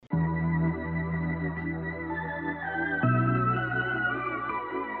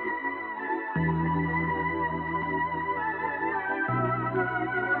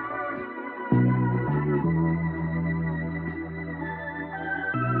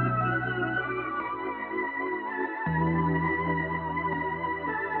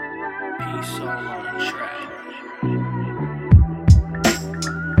soul on the track.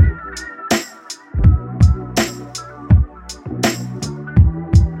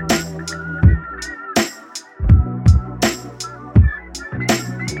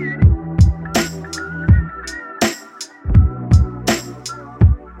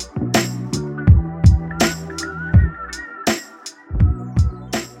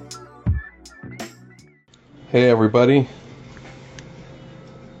 Hey everybody,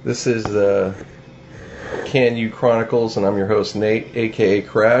 this is the Can You Chronicles, and I'm your host Nate, aka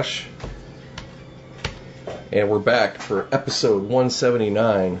Crash, and we're back for episode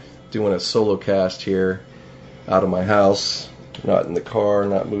 179, doing a solo cast here out of my house, not in the car,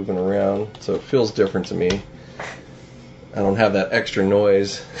 not moving around, so it feels different to me. I don't have that extra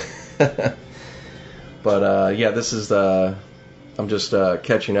noise, but yeah, this is I'm just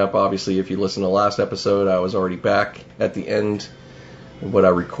catching up. Obviously, if you listen to the last episode, I was already back at the end of what I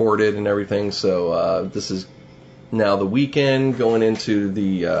recorded and everything. So this is now the weekend going into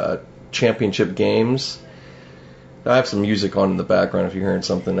the championship games. I have some music on in the background if you're hearing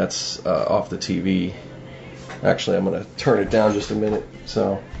something. That's off the TV. Actually, I'm going to turn it down just a minute.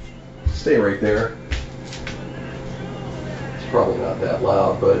 So stay right there. It's probably not that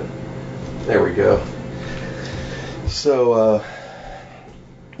loud, but there we go. So,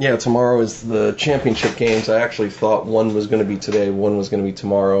 yeah, tomorrow is the championship games. I actually thought one was going to be today, one was going to be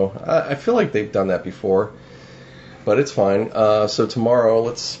tomorrow. I feel like they've done that before, but it's fine. So tomorrow,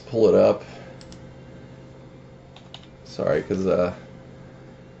 let's pull it up. Sorry, because I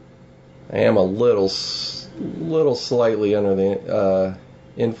am a little slightly under the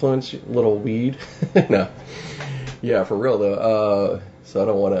influence, little weed. No, yeah, for real though. So I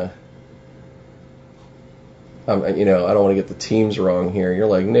don't want to. I don't want to get the teams wrong here. You're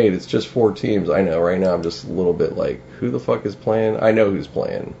like, Nate, it's just 4 teams. I know, right now I'm just a little bit like, who the fuck is playing? I know who's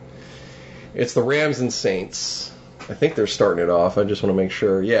playing. It's the Rams and Saints. I think they're starting it off. I just want to make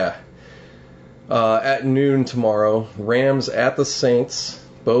sure. Yeah. At noon tomorrow, Rams at the Saints.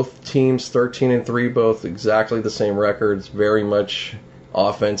 Both teams 13-3, both exactly the same records. Very much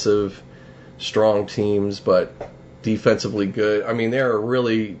offensive, strong teams, but defensively good. I mean, they're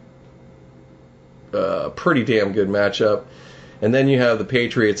really pretty damn good matchup. And then you have the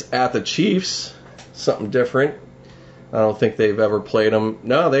Patriots at the Chiefs, something different. I don't think they've ever played them.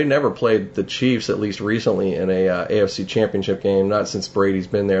 No, they never played the Chiefs, at least recently, in a AFC Championship game. Not since Brady's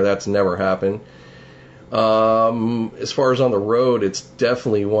been there. That's never happened. As far as on the road, it's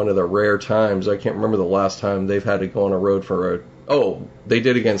definitely one of the rare times. I can't remember the last time they've had to go on a road for a... Oh, they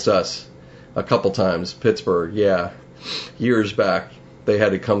did against us a couple times. Pittsburgh, yeah. Years back, they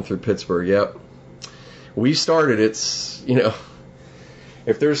had to come through Pittsburgh, yep. We started, if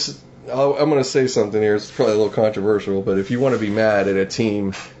there's, I'm going to say something here, it's probably a little controversial, but if you want to be mad at a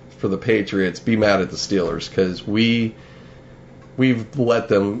team for the Patriots, be mad at the Steelers, because we've let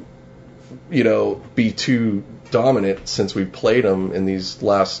them, be too dominant since we played them in these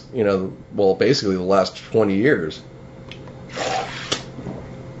last, basically the last 20 years.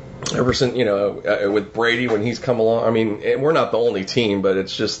 Ever since, with Brady, when he's come along, I mean, we're not the only team, but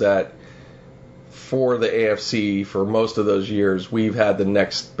it's just that for the AFC, for most of those years, we've had the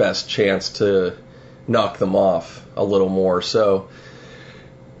next best chance to knock them off a little more. So,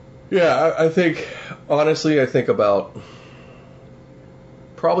 yeah, I think about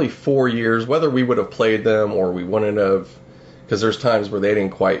probably 4 years, whether we would have played them or we wouldn't have, because there's times where they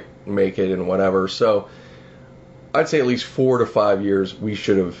didn't quite make it and whatever. So, I'd say at least 4 to 5 years we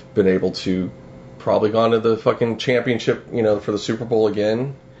should have been able to probably gone to the fucking championship, for the Super Bowl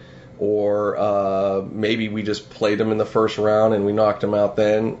again. Or maybe we just played them in the first round and we knocked them out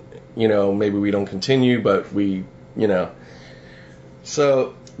then. Maybe we don't continue, but we.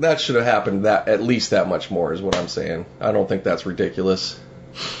 So that should have happened at least that much more is what I'm saying. I don't think that's ridiculous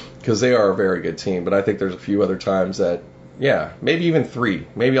because they are a very good team. But I think there's a few other times that, yeah, maybe even 3.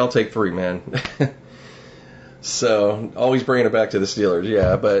 Maybe I'll take 3, man. So always bringing it back to the Steelers,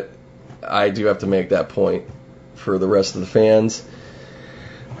 yeah. But I do have to make that point for the rest of the fans.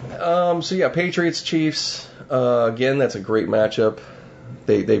 So yeah, Patriots, Chiefs, again, that's a great matchup.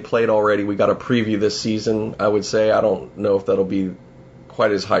 They played already. We got a preview this season, I would say. I don't know if that'll be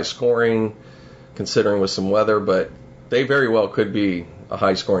quite as high scoring, considering with some weather, but they very well could be a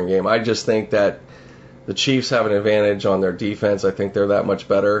high scoring game. I just think that the Chiefs have an advantage on their defense. I think they're that much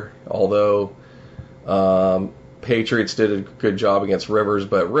better, although Patriots did a good job against Rivers,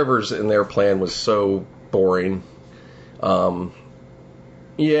 but Rivers in their plan was so boring.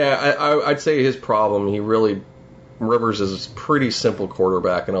 Yeah, I'd say his problem, Rivers is a pretty simple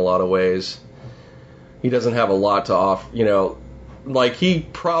quarterback in a lot of ways. He doesn't have a lot to offer, like, he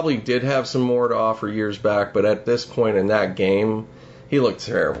probably did have some more to offer years back, but at this point in that game, he looked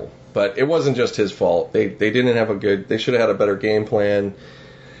terrible. But it wasn't just his fault. They didn't have they should have had a better game plan.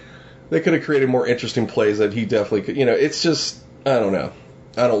 They could have created more interesting plays that he definitely could. It's just, I don't know.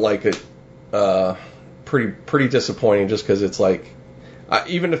 I don't like it. Pretty disappointing just because it's like,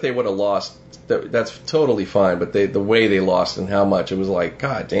 even if they would have lost, that's totally fine. But the way they lost and how much, it was like,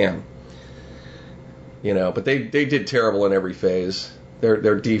 God damn. But they did terrible in every phase.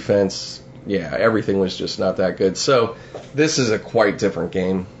 Their defense, everything was just not that good. So this is a quite different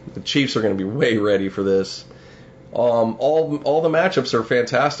game. The Chiefs are going to be way ready for this. All the matchups are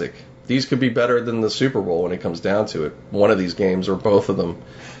fantastic. These could be better than the Super Bowl when it comes down to it. One of these games or both of them.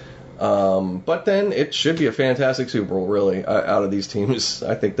 But then it should be a fantastic Super Bowl, really, out of these teams.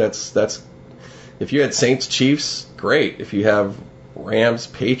 I think that's if you had Saints Chiefs, great. If you have Rams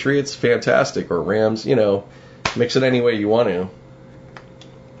Patriots, fantastic. Or Rams, mix it any way you want to.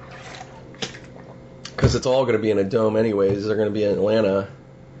 Because it's all going to be in a dome anyways. They're going to be in Atlanta.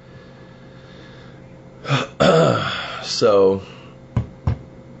 So,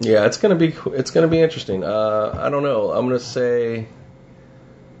 yeah, it's gonna be interesting. I don't know. I'm gonna say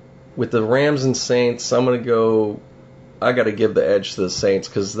with the Rams and Saints, I'm gonna go. I got to give the edge to the Saints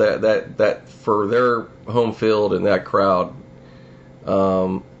because that for their home field and that crowd,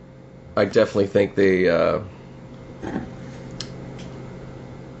 I definitely think they.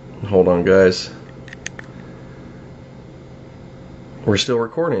 Hold on, guys. We're still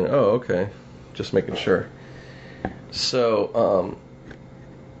recording. Oh, okay. Just making sure. So,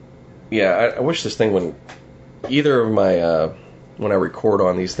 I wish this thing wouldn't. Either of my, when I record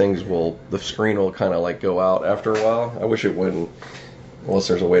on these things, the screen will kind of like go out after a while. I wish it wouldn't, unless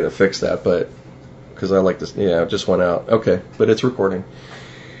there's a way to fix that. But because I like this, it just went out. Okay, but it's recording.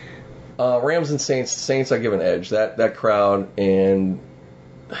 Rams and Saints. Saints, I give an edge. That crowd and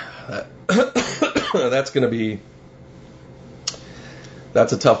that's going to be.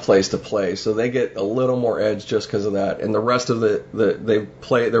 That's a tough place to play, so they get a little more edge just because of that. And the rest of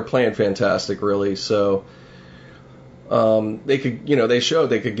they're playing fantastic, really. So they could, they showed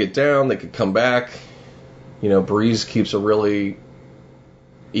they could get down, they could come back. Breeze keeps a really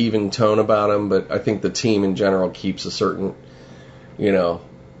even tone about him, but I think the team in general keeps a certain, the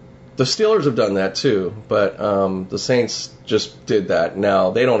Steelers have done that too, but the Saints just did that.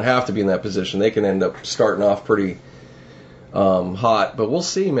 Now they don't have to be in that position; they can end up starting off pretty. Hot, but we'll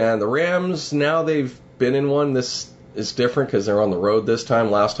see, man. The Rams, now they've been in one. This is different because they're on the road this time.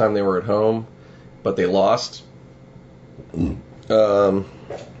 Last time they were at home, but they lost.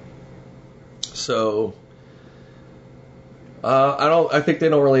 So I think they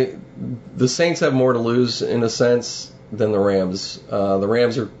don't really. The Saints have more to lose in a sense than the Rams. The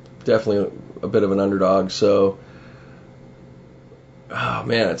Rams are definitely a bit of an underdog, so. Oh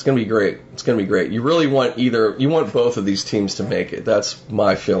man, it's gonna be great. It's gonna be great. You really want both of these teams to make it. That's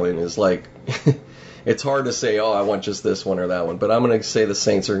my feeling. Is like, it's hard to say, I want just this one or that one. But I'm gonna say the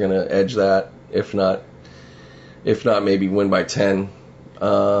Saints are gonna edge that. If not, maybe win by 10.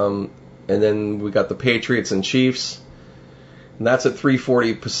 And then we got the Patriots and Chiefs, and that's at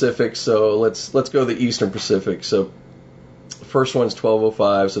 3:40 Pacific. So let's go the Eastern Pacific. So first one's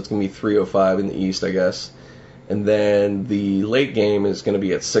 12:05, so it's gonna be 3:05 in the East, I guess. And then the late game is going to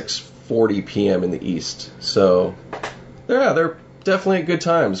be at 6:40 p.m. in the East. So, they're definitely good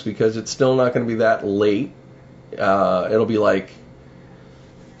times because it's still not going to be that late. It'll be like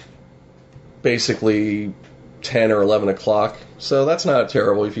basically 10 or 11 o'clock. So that's not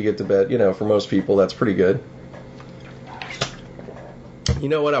terrible if you get to bed. For most people, that's pretty good. You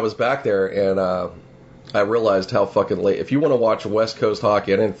know what? I was back there and I realized how fucking late. If you want to watch West Coast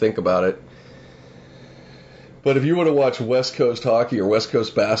hockey, I didn't think about it. But if you want to watch West Coast hockey or West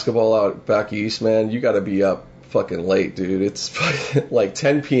Coast basketball out back east, man, you got to be up fucking late, dude. It's like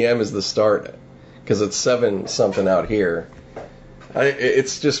 10 p.m. is the start because it's 7 something out here.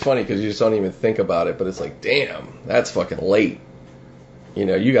 It's just funny because you just don't even think about it, but it's like, damn, that's fucking late.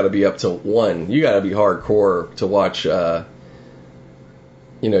 You got to be up till 1. You got to be hardcore to watch. You're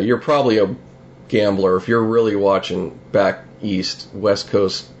probably a gambler if you're really watching back east, West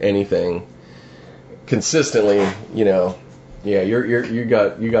Coast, anything. Consistently, you got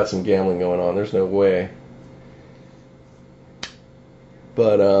some gambling going on. There's no way.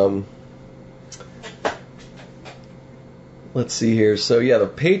 But let's see here. So the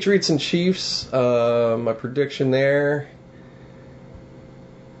Patriots and Chiefs. My prediction there.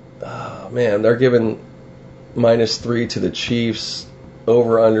 Man, they're giving -3 to the Chiefs.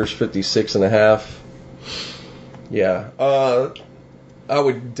 Over unders 56.5. Yeah. I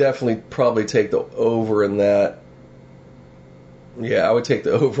would definitely probably take the over in that. Yeah, I would take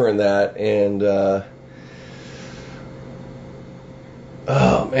the over in that. And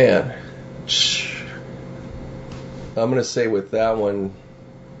oh man, I'm gonna say with that one,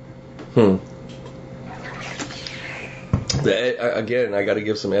 again, I got to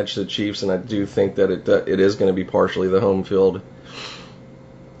give some edge to the Chiefs, and I do think that it is going to be partially the home field.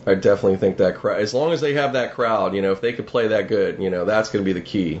 I definitely think that crowd, as long as they have that crowd, if they could play that good, that's going to be the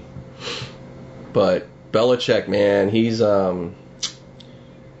key. But Belichick, man, he's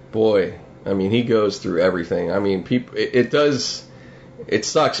boy, I mean, he goes through everything. I mean, people, it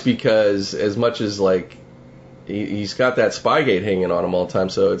sucks because as much as like he's got that Spygate hanging on him all the time,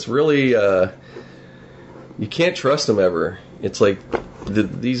 so it's really you can't trust him ever. It's like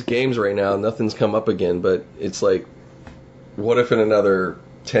these games right now, nothing's come up again, but it's like, what if in another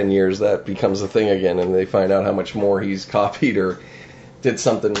 10 years that becomes a thing again and they find out how much more he's copied or did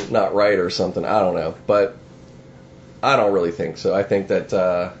something not right or something? I don't know, but I don't really think so. I think that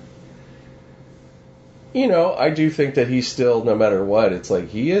I do think that he's still, no matter what, it's like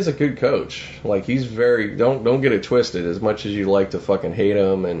he is a good coach. Like he's very, don't get it twisted, as much as you like to fucking hate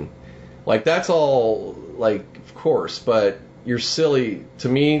him, and like that's all, like, of course, but you're silly. To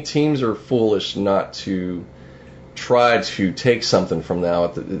me, teams are foolish not to try to take something from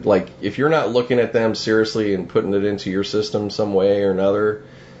now. Like, if you're not looking at them seriously and putting it into your system some way or another,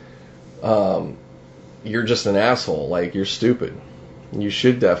 you're just an asshole. Like, you're stupid. You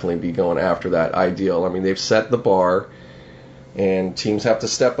should definitely be going after that ideal. I mean, they've set the bar, and teams have to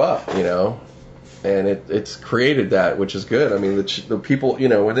step up, and it's created that, which is good. I mean, the people,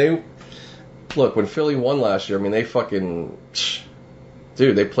 when Philly won last year, I mean, they fucking,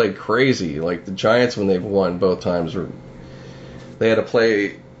 dude, they played crazy. Like the Giants, when they've won both times, they had to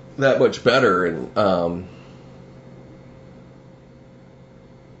play that much better, and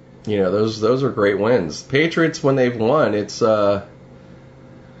those are great wins. Patriots, when they've won, it's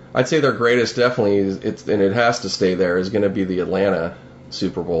I'd say their greatest definitely and it has to stay there, is going to be the Atlanta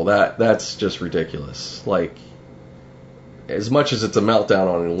Super Bowl. That's just ridiculous. Like, as much as it's a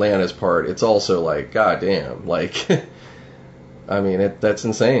meltdown on Atlanta's part, it's also like, goddamn, like, I mean, that's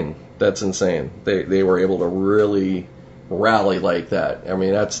insane. That's insane. They were able to really rally like that. I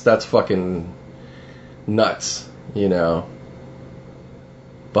mean, that's fucking nuts,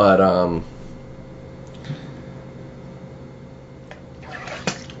 But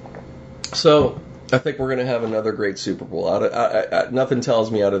so I think we're going to have another great Super Bowl. Nothing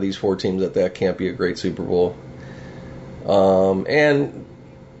tells me out of these four teams that can't be a great Super Bowl. And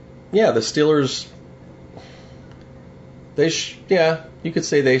yeah, the Steelers, you could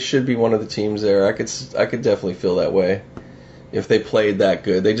say they should be one of the teams there. I could definitely feel that way if they played that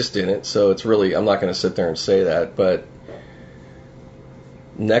good. They just didn't, so it's really, I'm not going to sit there and say that. But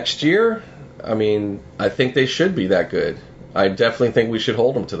next year, I mean, I think they should be that good. I definitely think we should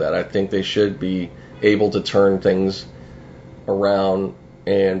hold them to that. I think they should be able to turn things around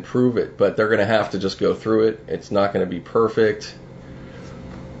and prove it, but they're going to have to just go through it. It's not going to be perfect.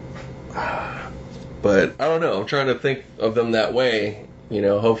 But I don't know. I'm trying to think of them that way,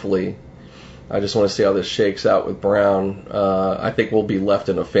 hopefully. I just want to see how this shakes out with Brown. I think we'll be left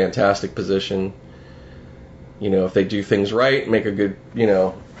in a fantastic position. If they do things right, make a good,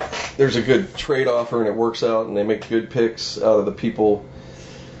 there's a good trade offer and it works out and they make good picks out of the people.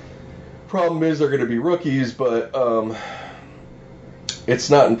 Problem is they're going to be rookies, but it's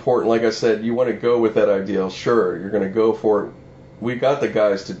not important. Like I said, you want to go with that ideal. Sure, you're going to go for it. We got the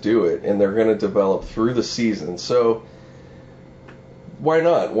guys to do it, and they're going to develop through the season. So why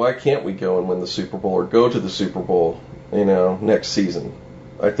not? Why can't we go and win the Super Bowl or go to the Super Bowl, next season?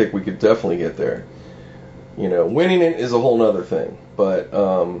 I think we could definitely get there. Winning it is a whole nother thing, but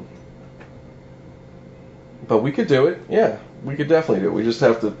we could do it. Yeah, we could definitely do it. We just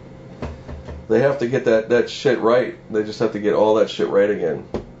have to. They have to get that shit right. They just have to get all that shit right again.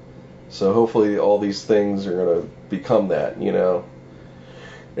 So hopefully all these things are going to become that,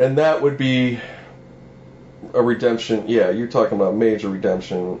 And that would be a redemption. Yeah, you're talking about major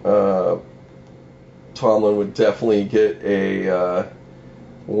redemption. Tomlin would definitely get a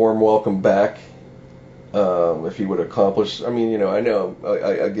warm welcome back if he would accomplish. I mean, I know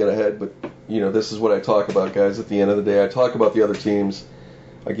I get ahead, but, this is what I talk about, guys. At the end of the day, I talk about the other teams.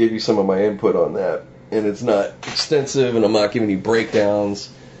 I gave you some of my input on that, and it's not extensive, and I'm not giving you breakdowns,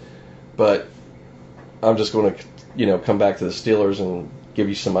 but I'm just going to, come back to the Steelers and give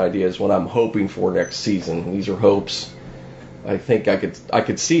you some ideas what I'm hoping for next season. These are hopes. I think I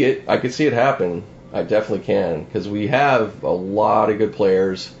could see it. I could see it happen. I definitely can, because we have a lot of good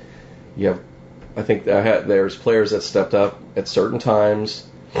players. I think there's players that stepped up at certain times.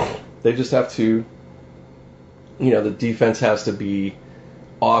 They just have to, the defense has to be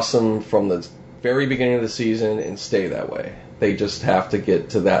awesome from the very beginning of the season and stay that way. They just have to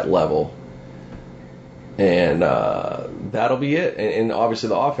get to that level. And that'll be it. And obviously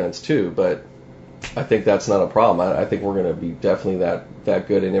the offense too, but I think that's not a problem. I think we're going to be definitely that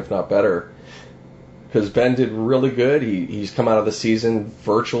good, and if not better. Because Ben did really good. He's come out of the season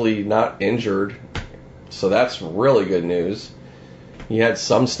virtually not injured. So that's really good news. He had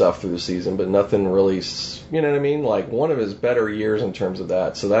some stuff through the season, but nothing really, you know what I mean? Like one of his better years in terms of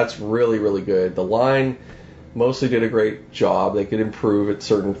that. So that's really, really good. The line mostly did a great job. They could improve at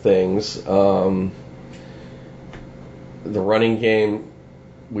certain things. The running game,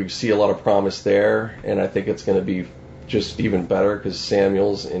 we see a lot of promise there, and I think it's going to be just even better because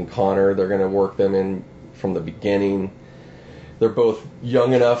Samuels and Connor, they're going to work them in from the beginning. They're both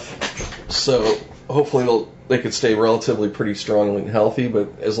young enough, so hopefully they could stay relatively pretty strong and healthy,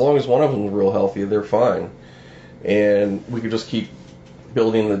 but as long as one of them is real healthy, they're fine. And we could just keep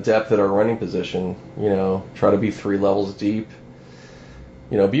building the depth at our running position, try to be 3 levels deep.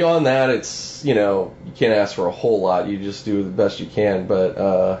 Beyond that, it's, you can't ask for a whole lot. You just do the best you can, but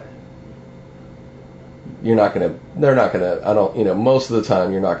they're not going to, most of the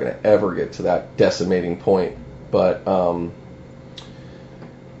time you're not going to ever get to that decimating point. But,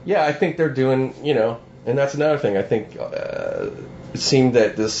 yeah, I think they're doing, and that's another thing. I think it seemed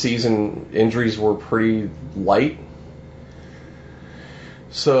that this season injuries were pretty light.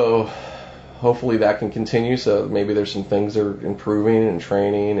 So hopefully that can continue. So maybe there's some things that are improving and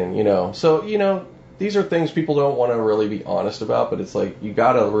training and, So, these are things people don't want to really be honest about, but it's like you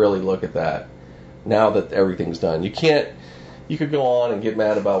got to really look at that now that everything's done. You could go on and get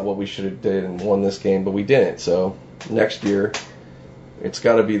mad about what we should have did and won this game, but we didn't. So next year, it's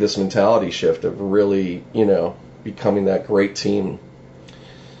got to be this mentality shift of really, becoming that great team.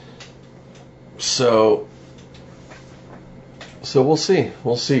 So we'll see.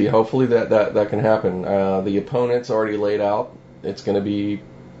 We'll see. Hopefully that can happen. The opponent's already laid out. It's going to be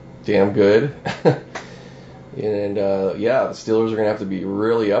damn good. And, the Steelers are going to have to be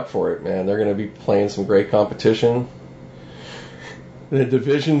really up for it, man. They're going to be playing some great competition. The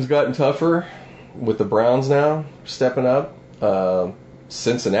division's gotten tougher with the Browns now stepping up.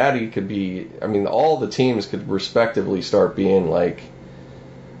 Cincinnati could be, all the teams could respectively start being like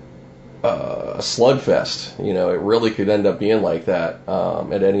a slugfest. It really could end up being like that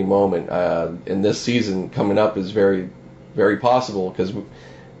at any moment. And this season coming up is very, very possible because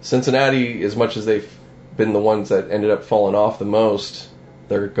Cincinnati, as much as they've been the ones that ended up falling off the most,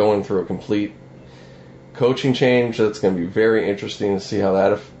 they're going through a complete coaching change. That's going to be very interesting to see how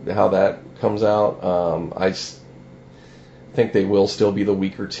that comes out. I think they will still be the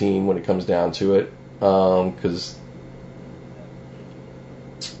weaker team when it comes down to it, because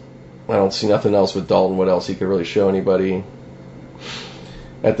I don't see nothing else with Dalton. What else he could really show anybody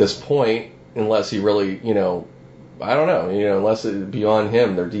at this point, unless he really, I don't know, unless beyond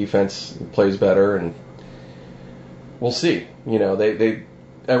him, their defense plays better, and we'll see. They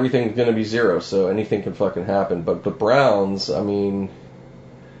everything's going to be 0, so anything can fucking happen. But the Browns, again,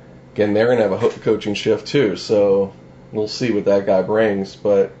 they're going to have a coaching shift too, so we'll see what that guy brings.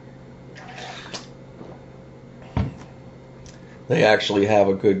 But they actually have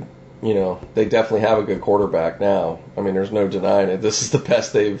a good, they definitely have a good quarterback now. There's no denying it. This is the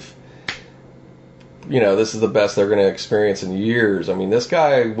best this is the best they're going to experience in years. This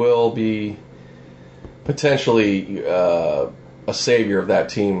guy will be potentially a savior of that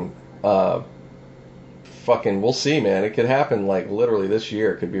team. We'll see, man. It could happen like literally this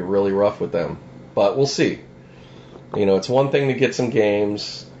year. It could be really rough with them, but we'll see. It's one thing to get some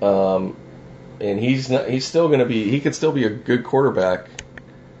games, and he's still going to be. He could still be a good quarterback,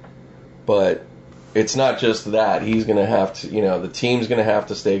 but it's not just that. He's going to have to. The team's going to have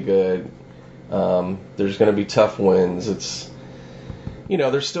to stay good. There's going to be tough wins. It's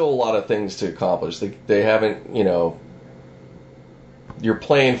there's still a lot of things to accomplish. They haven't,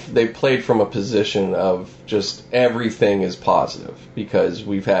 they played from a position of just everything is positive because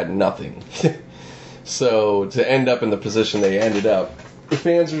we've had nothing. So to end up in the position they ended up, the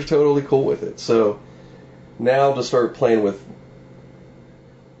fans are totally cool with it. So now to start playing with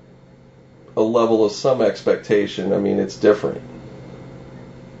a level of some expectation, it's different.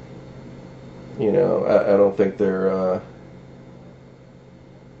 I don't think they're,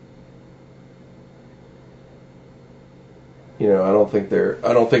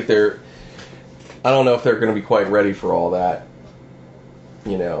 I don't know if they're going to be quite ready for all that,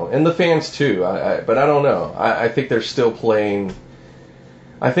 and the fans too, but I don't know. I think they're still playing,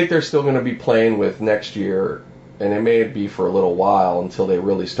 I think they're still going to be playing with next year, and it may be for a little while until they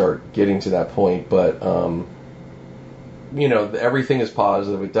really start getting to that point, but, everything is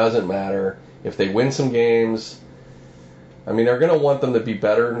positive. It doesn't matter if they win some games. I mean, they're going to want them to be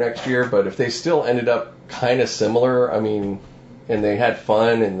better next year, but if they still ended up kind of similar, I mean, and they had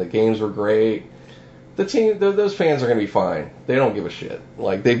fun and the games were great, the team, those fans are going to be fine. They don't give a shit.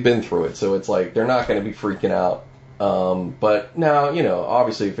 Like, they've been through it, so it's like they're not going to be freaking out. But now,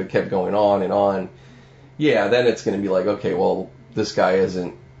 obviously if it kept going on and on, yeah, then it's going to be like, okay, well, this guy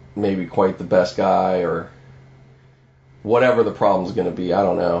isn't maybe quite the best guy, or whatever the problem's going to be. I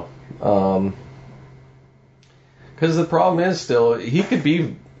don't know. Because the problem is still, he could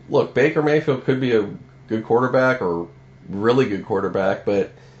be, look, Baker Mayfield could be a good quarterback or really good quarterback,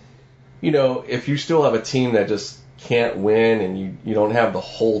 but, if you still have a team that just can't win and you don't have the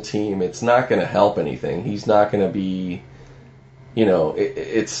whole team, it's not going to help anything. He's not going to be,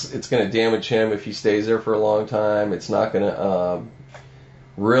 it's going to damage him if he stays there for a long time. It's not going to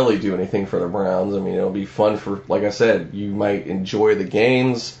really do anything for the Browns. I mean, it'll be fun for, like I said, you might enjoy the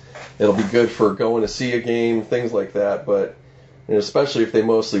games. It'll be good for going to see a game, things like that. But especially if they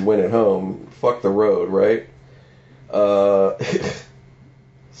mostly win at home, fuck the road, right?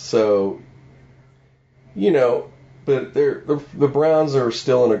 So, but the Browns are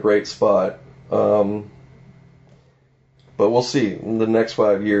still in a great spot. But we'll see. In the next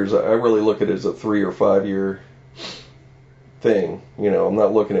 5 years, I really look at it as a 3 or 5 year thing. I'm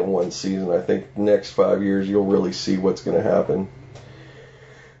not looking at one season. I think next 5 years you'll really see what's going to happen.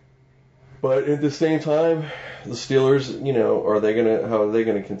 But at the same time, the Steelers, how are they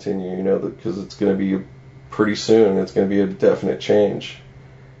gonna continue? Because it's going to be pretty soon. It's going to be a definite change.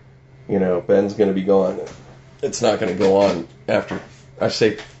 Ben's going to be gone. It's not going to go on after.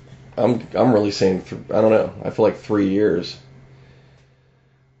 I'm really saying, I don't know. I feel like 3 years.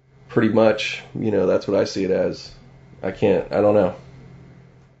 Pretty much, that's what I see it as. I don't know.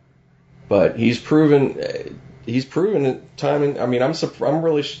 But he's proven it time and I mean, I'm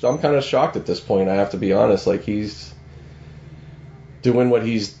kind of shocked at this point, I have to be honest. Like, he's doing what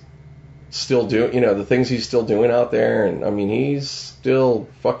he's still doing, the things he's still doing out there, and I mean, he's still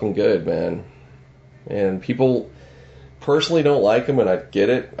fucking good, man. And people personally don't like him, and I get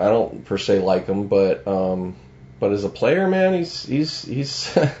it. I don't per se like him, but as a player, man, he's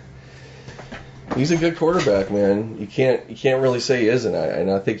he's a good quarterback, man. You can't really say he isn't. And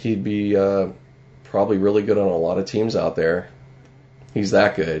I think he'd be probably really good on a lot of teams out there. He's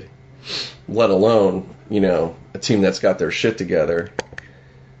that good. Let alone, a team that's got their shit together.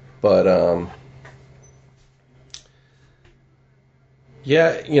 But yeah,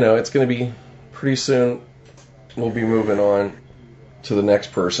 it's going to be pretty soon. We'll be moving on to the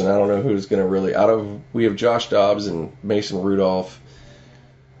next person. I don't know who's going to really we have Josh Dobbs and Mason Rudolph.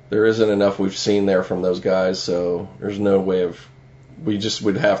 There isn't enough we've seen there from those guys, so there's no way we just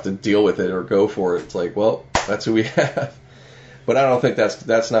would have to deal with it or go for it. It's like, well, that's who we have. But I don't think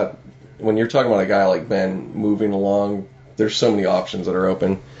that's not, when you're talking about a guy like Ben moving along, there's so many options that are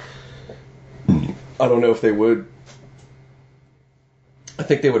open. I don't know if they would. I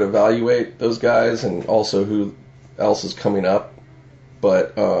think they would evaluate those guys and also who else is coming up.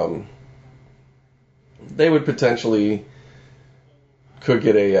 But they would potentially could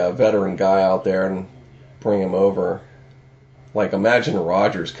get a veteran guy out there and bring him over. Like, imagine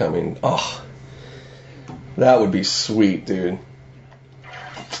Rodgers coming. Oh, that would be sweet, dude.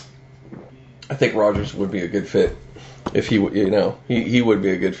 I think Rodgers would be a good fit if he would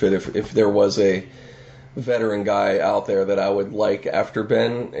be a good fit if there was a veteran guy out there that I would like after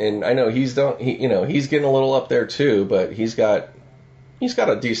Ben. And I know he's getting a little up there too, but he's got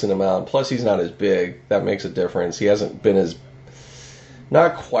a decent amount. Plus, he's not as big. That makes a difference. He hasn't been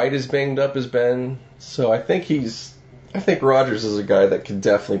not quite as banged up as Ben. So I think Rodgers is a guy that could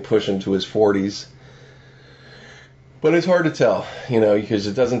definitely push into his 40s. But it's hard to tell, because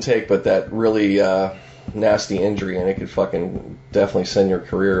it doesn't take but that really nasty injury, and it could fucking definitely send your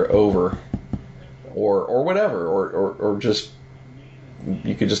career over, or whatever, or just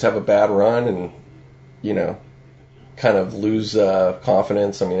you could just have a bad run and kind of lose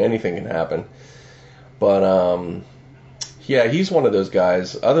confidence. I mean, anything can happen. But yeah, he's one of those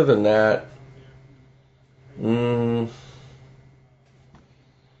guys. Other than that,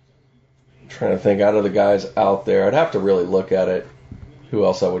 trying to think out of the guys out there, I'd have to really look at it. Who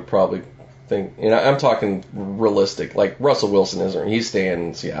else I would probably think? I'm talking realistic. Like Russell Wilson isn't. He's staying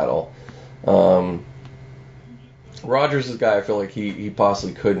in Seattle. Rodgers is a guy I feel like he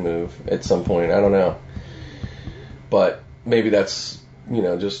possibly could move at some point. I don't know, but maybe that's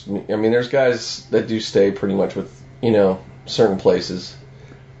just. I mean, there's guys that do stay pretty much with certain places.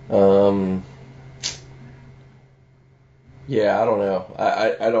 Yeah, I don't know.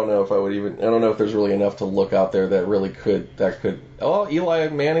 I don't know if I would even. I don't know if there's really enough to look out there that really could. Oh, Eli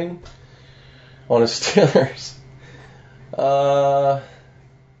Manning on his Steelers. Uh,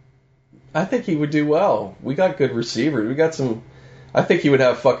 I think he would do well. We got good receivers. We got some. I think he would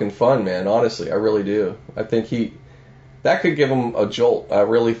have fucking fun, man. Honestly, I really do. I think that could give him a jolt. I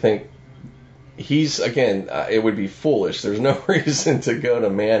really think it would be foolish. There's no reason to go to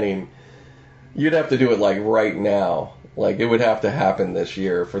Manning. You'd have to do it like right now. Like it would have to happen this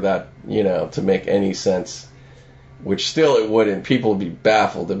year for that, to make any sense. Which still it wouldn't. People would be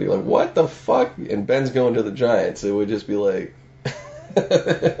baffled. They'd be like, "What the fuck?" And Ben's going to the Giants. It would just be like,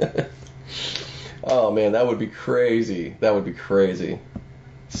 oh man, that would be crazy. That would be crazy.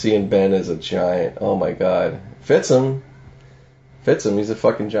 Seeing Ben as a Giant. Oh my god, fits him. Fits him. He's a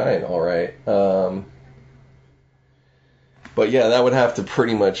fucking Giant, all right. But yeah, that would have to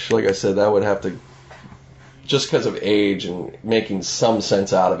pretty much, like I said, that would have to, just because of age and making some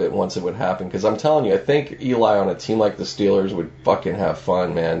sense out of it once it would happen. Because I'm telling you, I think Eli on a team like the Steelers would fucking have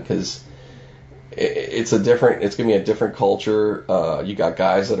fun, man. Because it's going to be a different culture. You got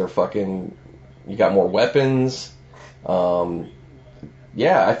guys that are fucking, you got more weapons.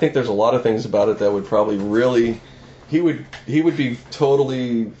 Yeah, I think there's a lot of things about it that would probably really, he would be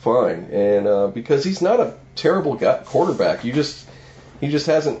totally fine. And because he's not a terrible quarterback, he hasn't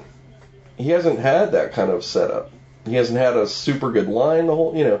had that kind of setup. He hasn't had a super good line the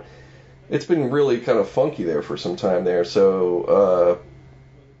whole, it's been really kind of funky there for some time there. So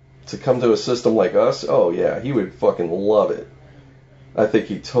to come to a system like us, oh yeah, he would fucking love it. I think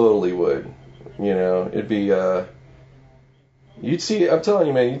he totally would. It'd be I'm telling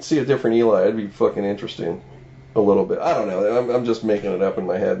you, man, you'd see a different Eli. It'd be fucking interesting. A little bit. I don't know. I'm just making it up in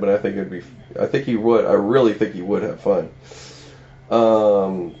my head, but I think he would. I really think he would have fun.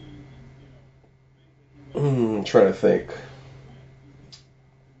 Trying to think.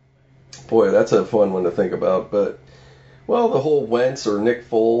 Boy, that's a fun one to think about. But, well, the whole Wentz or Nick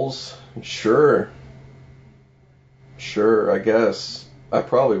Foles, sure, I guess. I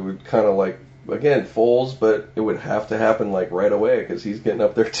probably would kind of like, again, Foles, but it would have to happen like right away because he's getting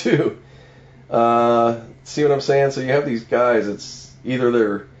up there too. See what I'm saying? So you have these guys, it's either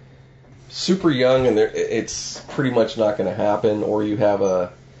they're super young and it's pretty much not going to happen, or you have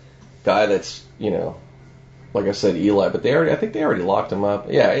a guy that's, like I said, Eli, but I think they already locked him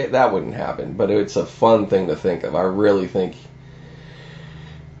up. Yeah, that wouldn't happen, but it's a fun thing to think of. I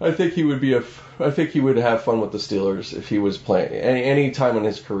think he would have fun with the Steelers if he was playing any time in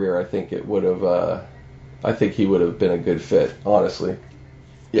his career. I think he would have been a good fit, honestly.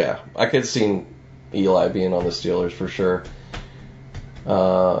 Yeah, I could see Eli being on the Steelers for sure.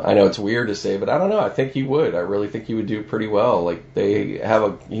 I know it's weird to say, but I don't know. I think he would. I really think he would do pretty well. Like they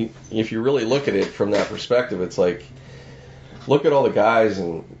have if you really look at it from that perspective, it's like, look at all the guys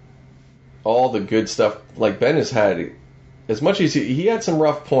and all the good stuff. Like Ben has had, as much as he had some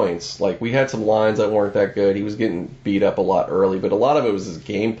rough points. Like we had some lines that weren't that good. He was getting beat up a lot early, but a lot of it was his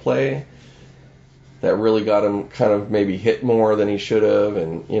gameplay that really got him kind of maybe hit more than he should have.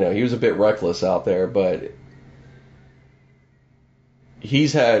 And, he was a bit reckless out there, but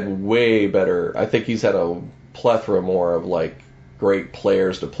he's had way better. I think he's had a plethora more of, like, great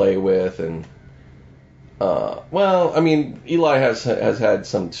players to play with. And, Eli has had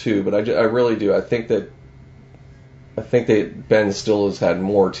some too, but I really do. I think that Ben still has had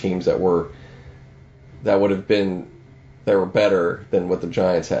more teams that were better than what the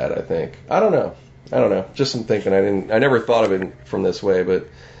Giants had, I think. I don't know. Just some thinking. I never thought of it from this way, but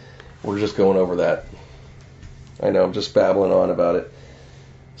we're just going over that. I know, I'm just babbling on about it.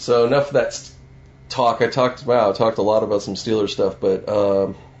 So enough of that talk. I talked a lot about some Steelers stuff, but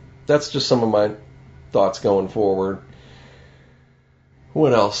that's just some of my thoughts going forward.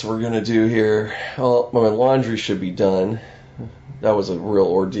 What else we're going to do here? Well, my laundry should be done. That was a real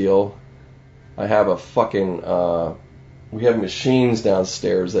ordeal. I have a fucking... we have machines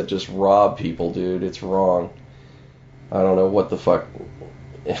downstairs that just rob people, dude. It's wrong. I don't know what the fuck.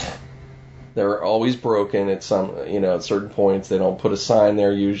 They're always broken at at certain points. They don't put a sign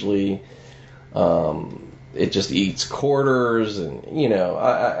there usually. It just eats quarters, and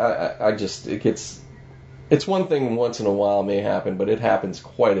it's one thing once in a while may happen, but it happens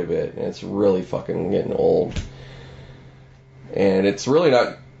quite a bit, and it's really fucking getting old. And it's really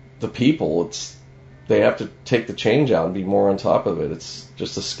not the people, they have to take the change out and be more on top of it. It's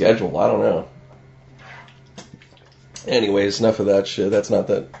just a schedule. I don't know. Anyways, enough of that shit. That's not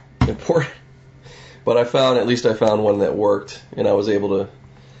that important. But I found one that worked, and I was able to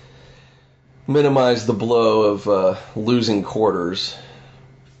minimize the blow of losing quarters.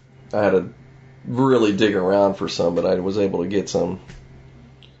 I had really dig around for some, but I was able to get some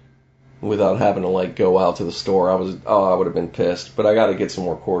without having to like go out to the store. I would have been pissed, but I got to get some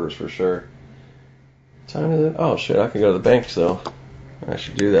more quarters for sure. Time is it? Oh shit, I can go to the bank still. I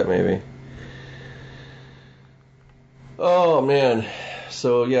should do that maybe. Oh man,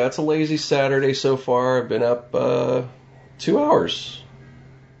 so yeah, it's a lazy Saturday so far. I've been up 2 hours,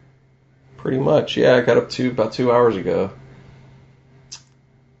 pretty much. Yeah, I got up about 2 hours ago,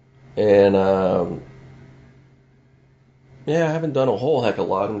 and yeah, I haven't done a whole heck of a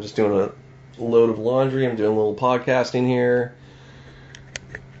lot. I'm just doing a load of laundry. I'm doing a little podcasting here,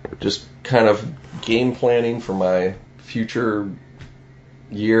 just kind of game planning for my future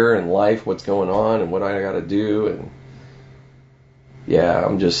year and life, what's going on and what I got to do, and yeah,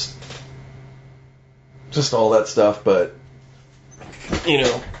 I'm just all that stuff. But you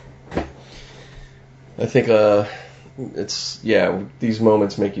know, I think it's these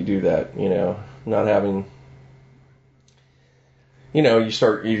moments make you do that. You know, not having, you know, you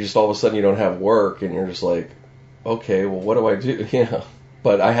just all of a sudden you don't have work and you're just like, okay, well, what do I do? You know,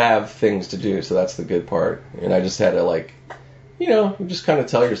 but I have things to do, so that's the good part. And I just had to, like, you know, you just kind of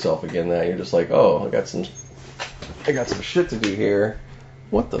tell yourself again that you're just like, oh, I got some shit to do here.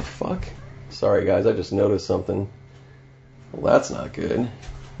 What the fuck? Sorry guys, I just noticed something. Well, that's not good.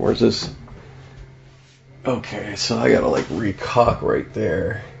 Where's this? Okay, so I gotta like recock right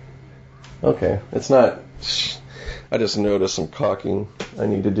there. Okay, it's not. I just noticed some caulking I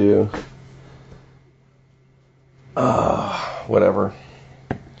need to do. Whatever.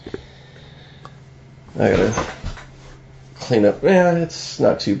 I gotta clean up. Yeah, it's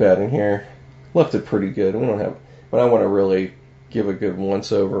not too bad in here. Left it pretty good. We don't have, but I want to really give a good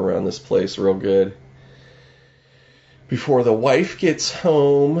once over around this place real good before the wife gets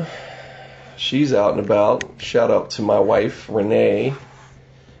home. She's out and about. Shout out to my wife, Renee,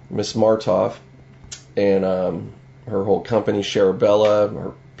 Miss Martoff, and her whole company, Sharabella,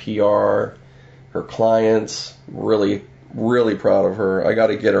 her PR, her clients. Really, really proud of her. I got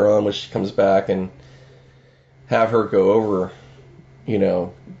to get her on when she comes back and have her go over, you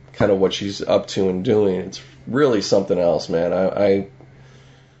know, kind of what she's up to and doing. It's really something else, man. I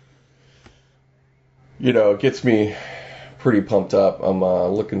you know, it gets me pretty pumped up. I'm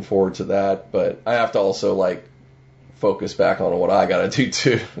looking forward to that, but I have to also like focus back on what I got to do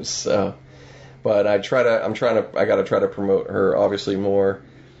too. So, but I got to try to promote her obviously more.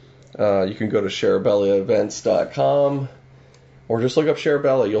 You can go to SharabellaEvents.com or just look up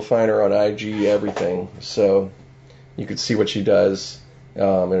Sharabella. You'll find her on IG, everything. So you can see what she does.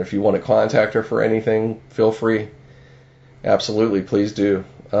 And if you want to contact her for anything, feel free. Absolutely, please do.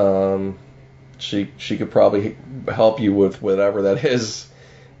 She could probably help you with whatever that is.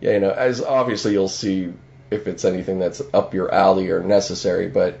 Yeah, you know, as obviously you'll see if it's anything that's up your alley or necessary.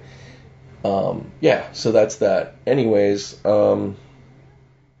 But yeah, so that's that. Anyways,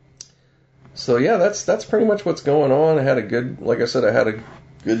 so yeah, that's pretty much what's going on. I had a good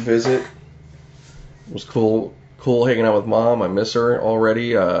visit. It was cool hanging out with Mom. I miss her already.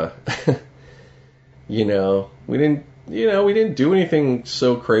 You know, we didn't do anything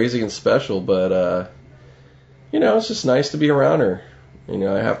so crazy and special, but you know, it's just nice to be around her. You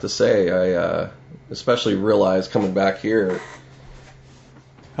know, I have to say, I especially realized coming back here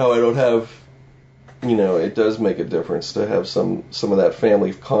how I don't have, you know, it does make a difference to have some of that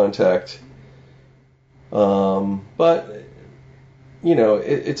family contact. But you know,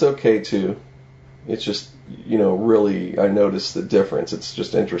 it's okay too. It's just, you know, really, I noticed the difference. It's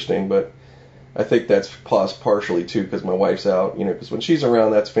just interesting, but I think that's partially too because my wife's out, you know, because when she's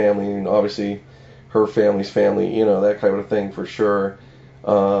around, that's family, and obviously her family's family, you know, that kind of thing for sure.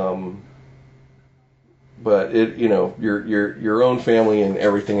 But it, you know, your own family and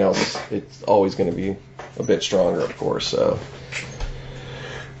everything else, it's always going to be a bit stronger, of course. So,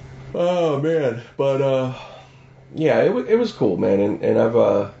 oh man, but yeah, it was cool, man, and I've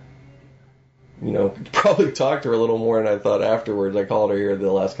you know, probably talked to her a little more than I thought afterwards. I called her here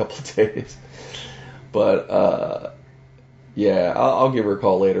the last couple of days. But yeah, I'll give her a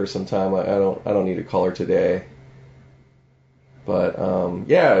call later sometime. I don't need to call her today. But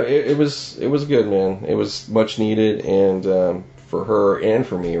yeah, it was good, man. It was much needed, and for her and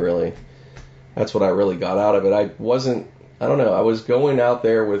for me, really. That's what I really got out of it. I don't know, I was going out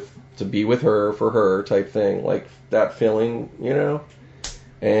there to be with her for her type thing, like that feeling, you know.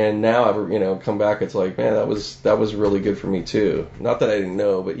 And now I've, you know, come back, it's like, man, that was really good for me too. Not that I didn't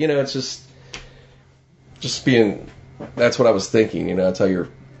know, but you know, it's just being, that's what I was thinking, you know, that's how you're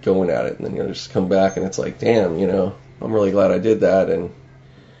going at it. And then you just come back and it's like, damn, you know, I'm really glad I did that. And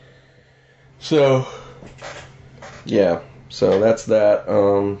so, yeah, so that's that.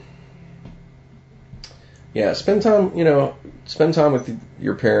 yeah, spend time with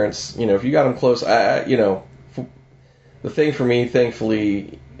your parents. If you got them close, the thing for me,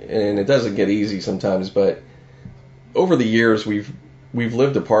 thankfully, and it doesn't get easy sometimes, but over the years we've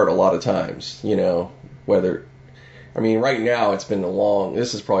lived apart a lot of times. Right now it's been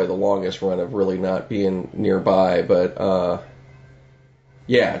this is probably the longest run of really not being nearby, but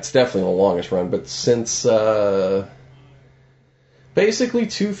yeah, it's definitely the longest run. But since basically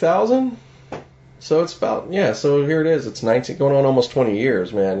 2000. So it's about, so here it is. It's 19, going on almost 20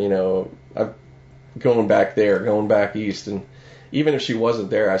 years, man. I'm going back there, going back east. And even if she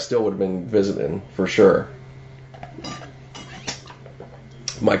wasn't there, I still would have been visiting for sure.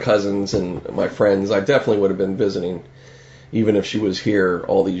 My cousins and my friends, I definitely would have been visiting, even if she was here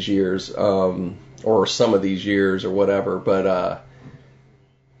all these years, or some of these years or whatever. But,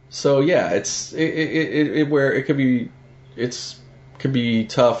 so yeah, it could be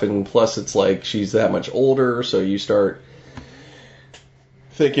tough, and plus it's like she's that much older, so you start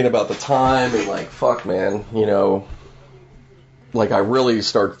thinking about the time and like, fuck, man, like I really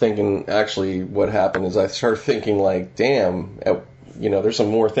start thinking, actually what happened is I start thinking like, damn, there's some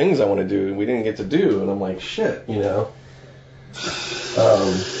more things I want to do and we didn't get to do, and I'm like, shit,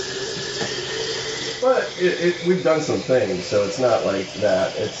 but we've done some things, so it's not like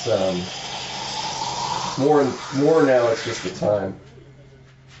that. It's more now, it's just the time.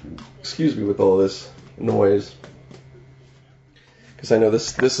 Excuse me with all this noise, because I know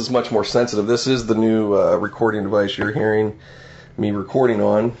this is much more sensitive. This is the new recording device you're hearing me recording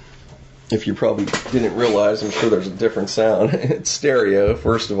on. If you probably didn't realize, I'm sure there's a different sound. It's stereo,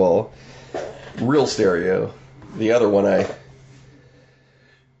 first of all, real stereo. The other one I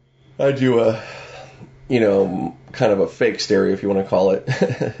do a kind of a fake stereo, if you want to call it.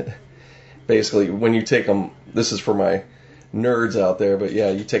 Basically, when you take them, this is for my nerds out there, but yeah,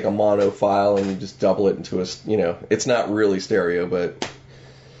 you take a mono file and you just double it into it's not really stereo, but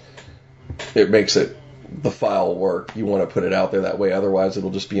it makes the file work. You want to put it out there that way, otherwise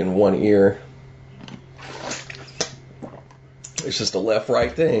it'll just be in one ear. It's just a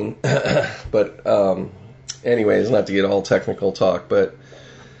left-right thing. But anyways, not to get all technical talk, but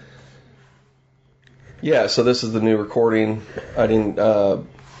yeah, so this is the new recording. I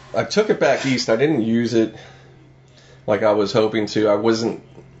took it back east. I didn't use it like I was hoping to. I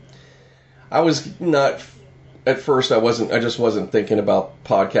just wasn't thinking about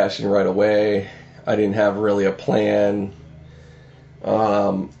podcasting right away. I didn't have really a plan.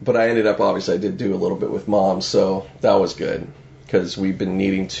 But I ended up, obviously I did do a little bit with Mom, so that was good, because we've been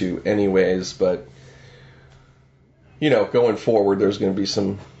needing to anyways, but going forward there's going to be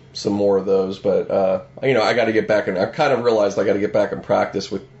some more of those, but I got to get back, and I've kind of realized I got to get back in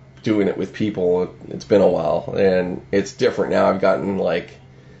practice with doing it with people. It's been a while, and it's different now. I've gotten like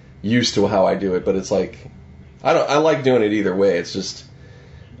used to how I do it, but it's like I like doing it either way. It's just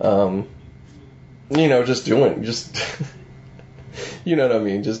just doing, you know what I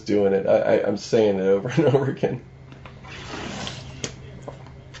mean, just doing it. I'm saying it over and over again.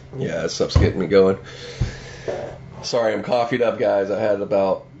 Yeah, that stuff's getting me going. Sorry, I'm coffeeed up, guys. I had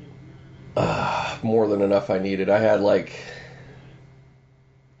about more than enough I needed. I had like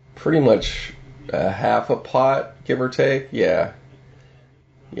pretty much half a pot, give or take. Yeah,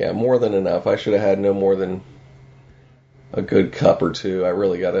 more than enough. I should have had no more than a good cup or two. I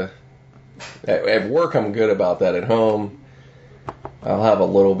really gotta. At work, I'm good about that. At home, I'll have a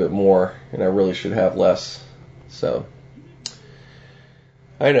little bit more, and I really should have less. So,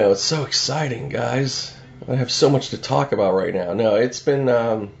 I know, it's so exciting, guys. I have so much to talk about right now. No, it's been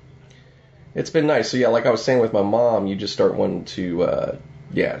nice. So yeah, like I was saying with my mom, you just start wanting to,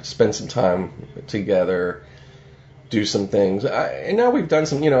 spend some time together, do some things. And now we've done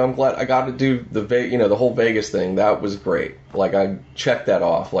some, I'm glad I got to do the whole Vegas thing. That was great. Like, I checked that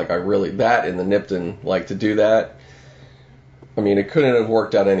off. Like, that in the Nipton, like, to do that, I mean, it couldn't have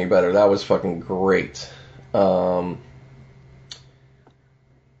worked out any better. That was fucking great. I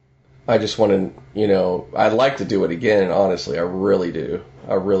just want to, I'd like to do it again, honestly. I really do.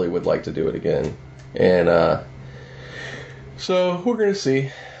 I really would like to do it again. And, so we're going to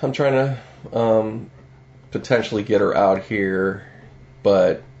see. I'm trying to, potentially get her out here,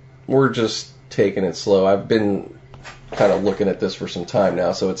 but we're just taking it slow. I've been kind of looking at this for some time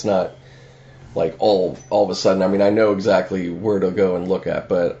now, so it's not like all of a sudden. I mean, I know exactly where to go and look at,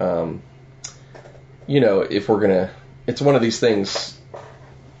 but, if we're going to, it's one of these things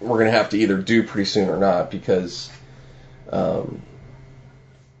we're going to have to either do pretty soon or not, because, I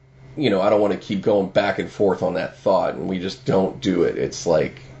don't want to keep going back and forth on that thought, and we just don't do it. It's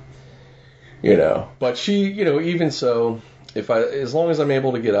like, but she, even so, as long as I'm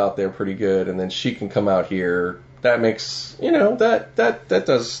able to get out there pretty good, and then she can come out here, that makes, that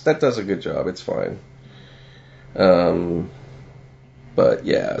does a good job. It's fine. But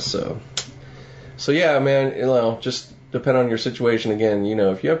yeah, so yeah, man, just depend on your situation again.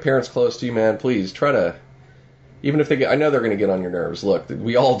 If you have parents close to you, man, please try to, even if I know they're going to get on your nerves. Look,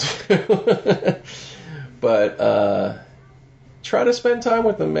 we all do. But try to spend time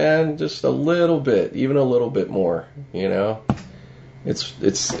with them, man, just a little bit, even a little bit more,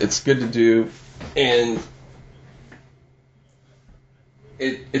 It's good to do, and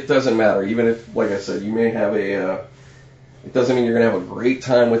it doesn't matter, even if, like I said, you may have it doesn't mean you're going to have a great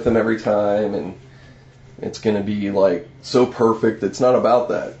time with them every time, and it's going to be, like, so perfect. It's not about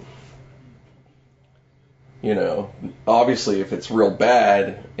that. Obviously, if it's real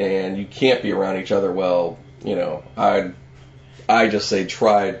bad and you can't be around each other, well, I just say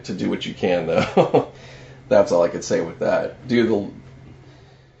try to do what you can, though. That's all I could say with that. Do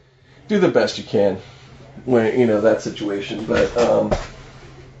the best you can when, that situation. But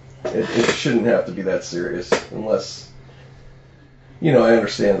it shouldn't have to be that serious unless, I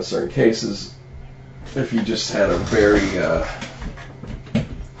understand in certain cases if you just had a very,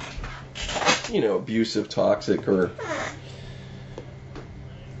 abusive, toxic, or,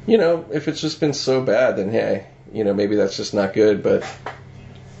 if it's just been so bad, then hey, maybe that's just not good, but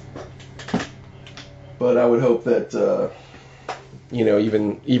I would hope that,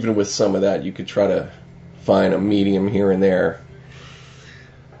 even with some of that, you could try to find a medium here and there.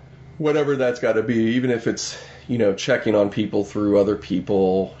 Whatever that's got to be, even if it's, checking on people through other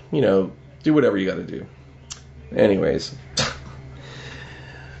people, do whatever you got to do. Anyways.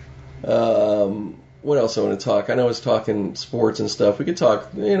 What else I want to talk? I know I was talking sports and stuff. We could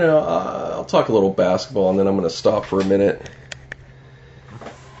talk, I'll talk a little basketball, and then I'm going to stop for a minute.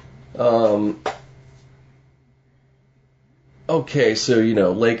 Okay, so,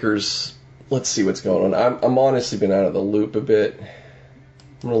 Lakers, let's see what's going on. I'm honestly been out of the loop a bit.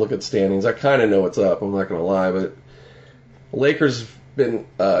 I'm going to look at standings. I kind of know what's up, I'm not going to lie, but Lakers have been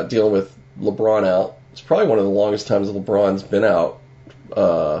dealing with LeBron out. It's probably one of the longest times LeBron's been out.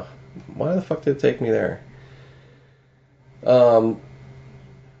 Why the fuck did it take me there? Hold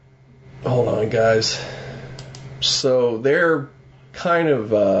on, guys. So they're kind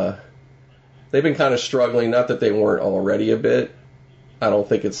of, they've been kind of struggling. Not that they weren't already a bit. I don't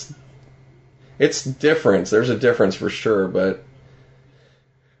think it's different. There's a difference for sure, but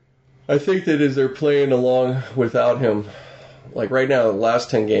I think that as they're playing along without him, like right now, the last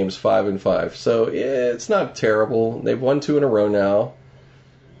 10 games, 5-5. So it's not terrible. They've won 2 in a row now.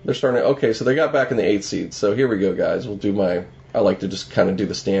 They're starting to, okay, so they got back in the 8th seed. So here we go, guys. I like to just kind of do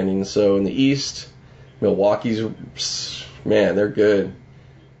the standings. So in the East, Milwaukee's, man, they're good.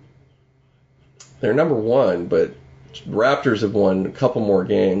 They're number 1, but Raptors have won a couple more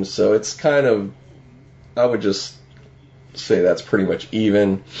games. So it's kind of, I would just say that's pretty much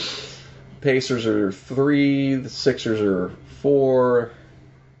even. Pacers are 3, the Sixers are 4.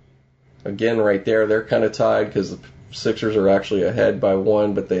 Again, right there, they're kind of tied because the Sixers are actually ahead by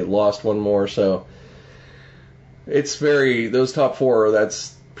 1, but they lost 1 more, so it's those top 4,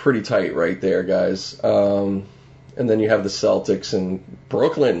 that's pretty tight right there, guys. And then you have the Celtics and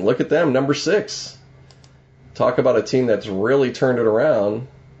Brooklyn. Look at them, number 6. Talk about a team that's really turned it around.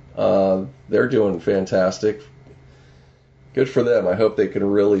 They're doing fantastic. Good for them. I hope they can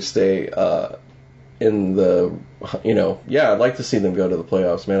really stay in the, I'd like to see them go to the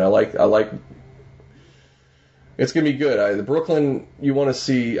playoffs, man. I like. It's going to be good. The Brooklyn, you want to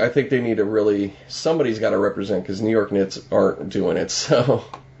see, I think they need to really, somebody's got to represent, because New York Knicks aren't doing it. So,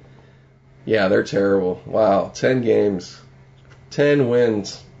 yeah, they're terrible. Wow, 10 games, 10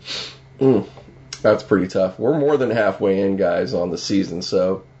 wins. That's pretty tough. We're more than halfway in, guys, on the season.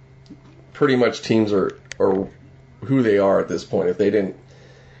 So, pretty much teams are who they are at this point. If they didn't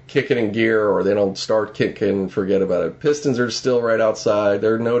kick it in gear or they don't start kicking, forget about it. Pistons are still right outside.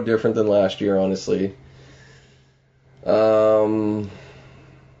 They're no different than last year, honestly. But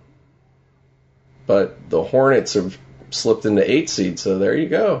the Hornets have slipped into 8th seed, so there you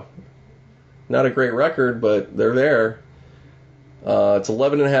go. Not a great record, but they're there. It's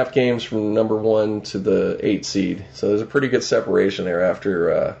 11.5 games from number 1 to the 8th seed, so there's a pretty good separation there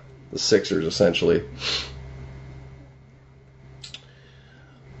after the Sixers, essentially.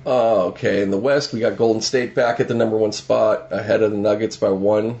 Okay, in the West, we got Golden State back at the number 1 spot, ahead of the Nuggets by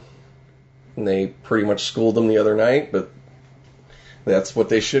 1. And they pretty much schooled them the other night, but that's what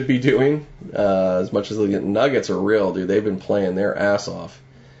they should be doing. As much as the Nuggets are real, dude, they've been playing their ass off.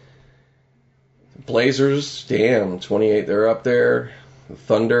 Blazers, damn, 28, they're up there.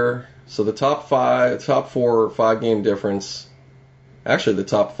 Thunder, So the top 4, 5-game difference. Actually, the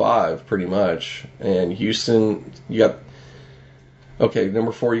top 5, pretty much. And Houston, you got... Okay,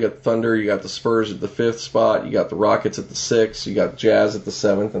 number 4, you got the Thunder, you got the Spurs at the 5th spot, you got the Rockets at the 6th, you got Jazz at the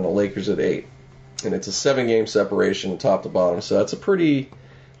 7th, and the Lakers at 8. And it's a 7-game separation top to bottom, so that's a pretty...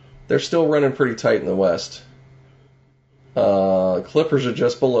 They're still running pretty tight in the West. Clippers are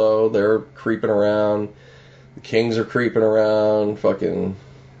just below, they're creeping around. The Kings are creeping around, fucking...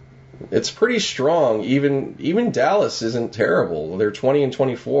 It's pretty strong. Even Dallas isn't terrible. They're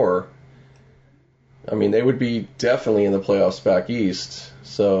 20-24. I mean, they would be definitely in the playoffs back east.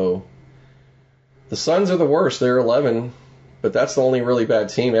 So the Suns are the worst. They're 11, but that's the only really bad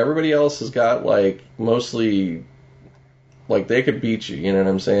team. Everybody else has got like mostly like they could beat you. You know what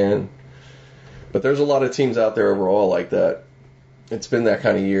I'm saying? But there's a lot of teams out there overall like that. It's been that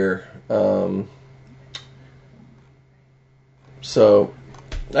kind of year. So.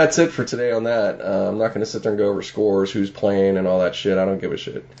 That's it for today on that. I'm not going to sit there and go over scores, who's playing, and all that shit. I don't give a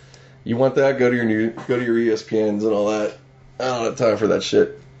shit. You want that? Go to your ESPNs and all that. I don't have time for that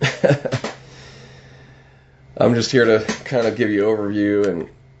shit. I'm just here to kind of give you an overview and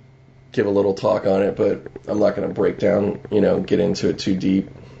give a little talk on it, but I'm not going to break down, get into it too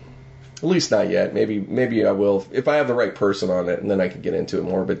deep. At least not yet. Maybe I will if I have the right person on it, and then I can get into it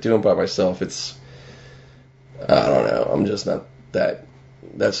more. But doing it by myself, I don't know. I'm just not that.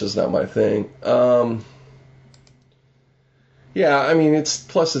 That's just not my thing. Yeah, I mean, it's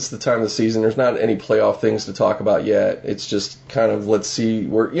the time of the season. There's not any playoff things to talk about yet. It's just kind of, let's see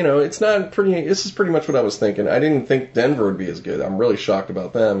where, this is pretty much what I was thinking. I didn't think Denver would be as good. I'm really shocked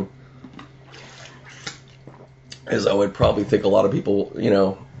about them. As I would probably think a lot of people,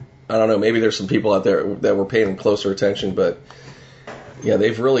 I don't know, maybe there's some people out there that were paying closer attention, but yeah,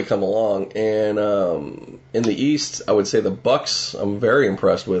 they've really come along. And in the East, I would say the Bucks, I'm very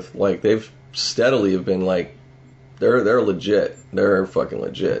impressed with. Like, they've steadily have been like, they're legit. They're fucking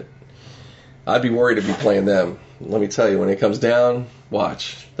legit. I'd be worried to be playing them. Let me tell you, when it comes down,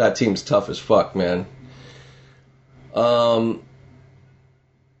 watch. That team's tough as fuck, man. But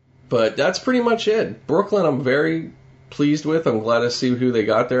that's pretty much it. Brooklyn, I'm very pleased with. I'm glad to see who they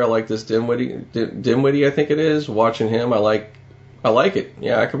got there. I like this Dinwiddie, I think it is. Watching him, I like it.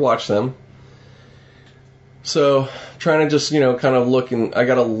 Yeah, I could watch them. So, trying to just, kind of look, and I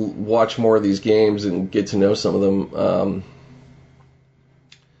got to watch more of these games and get to know some of them.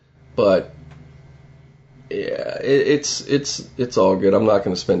 But yeah, it's all good. I'm not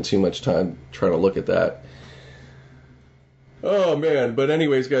going to spend too much time trying to look at that. Oh man, but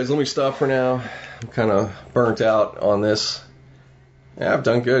anyways, guys, let me stop for now. I'm kind of burnt out on this. Yeah, I've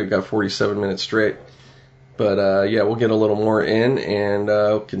done good. Got 47 minutes straight. But yeah, we'll get a little more in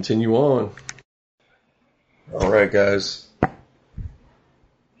and continue on. All right, guys.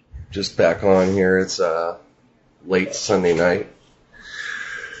 Just back on here. It's late Sunday night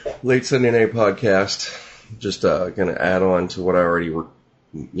podcast. Just gonna add on to what I already were,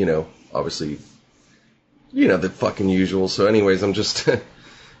 obviously, the fucking usual. So, anyways, I'm just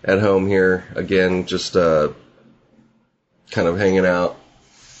at home here again, just kind of hanging out,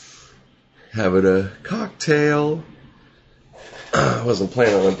 having a cocktail. I wasn't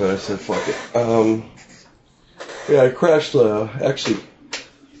planning on it, but I said fuck it. Yeah, I crashed, actually,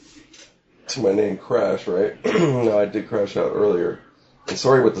 to my name, Crash, right? No, I did crash out earlier. And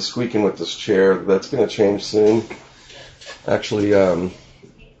sorry with the squeaking with this chair. That's going to change soon. Actually,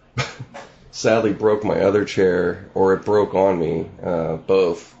 sadly broke my other chair, or it broke on me.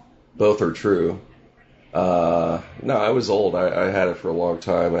 Both are true. No, I was old. I had it for a long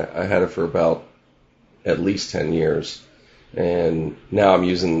time. I had it for about at least 10 years. And now I'm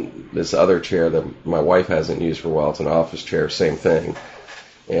using this other chair that my wife hasn't used for a while. It's an office chair, same thing.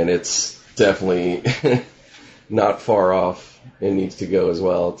 And it's definitely not far off. It needs to go as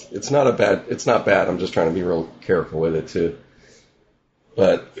well. It's not bad. I'm just trying to be real careful with it too.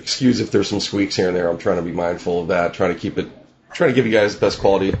 But excuse if there's some squeaks here and there. I'm trying to be mindful of that. Trying to give you guys the best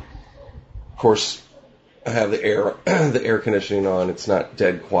quality. Of course, I have the air conditioning on. It's not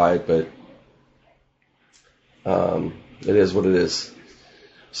dead quiet, but it is what it is.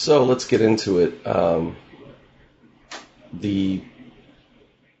 So let's get into it. The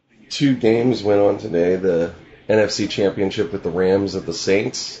 2 games went on today. The NFC Championship with the Rams at the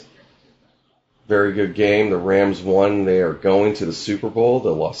Saints. Very good game. The Rams won. They are going to the Super Bowl. The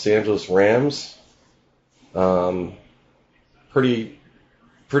Los Angeles Rams. Pretty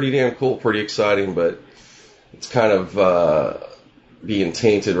damn cool. Pretty exciting, but it's kind of being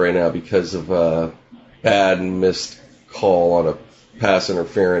tainted right now because of bad and missed call on a pass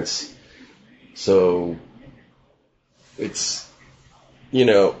interference. So it's,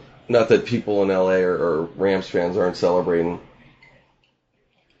 Not that people in LA or Rams fans aren't celebrating.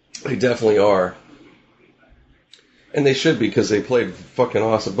 They definitely are. And they should be, because they played fucking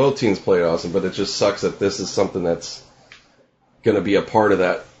awesome. Both teams played awesome, but it just sucks that this is something that's going to be a part of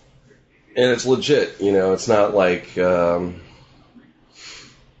that. And it's legit, you know. It's not like you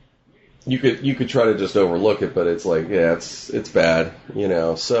could try to just overlook it, but it's like, yeah, it's bad, you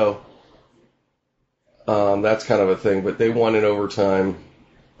know. So that's kind of a thing. But they won in overtime.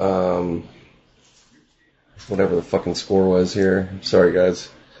 Whatever the fucking score was here. Sorry, guys.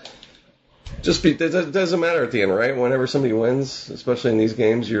 It doesn't matter at the end, right? Whenever somebody wins, especially in these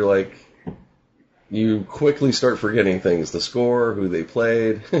games, you're like, you quickly start forgetting things. The score, who they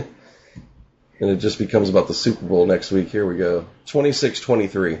played. And it just becomes about the Super Bowl next week. Here we go.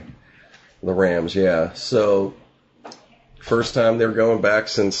 26-23. The Rams, yeah. So, first time they're going back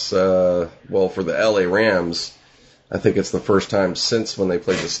since, for the LA Rams, I think it's the first time since when they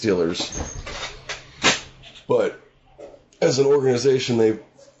played the Steelers. But, as an organization, they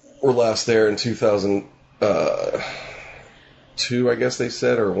were last there in 2002, I guess they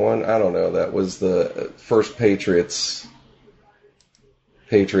said, or one. I don't know. That was the first Patriots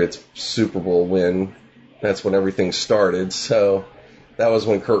Super Bowl win. That's when everything started. So that was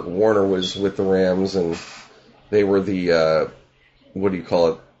when Kurt Warner was with the Rams, and they were the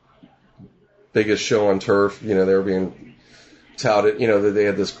biggest show on turf. You know, they were being touted. You know, that they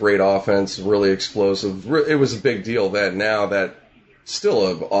had this great offense, really explosive. It was a big deal then. Now that still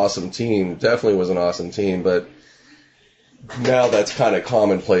an awesome team, definitely was an awesome team, but now that's kind of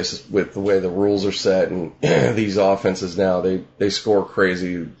commonplace with the way the rules are set, and these offenses now, they score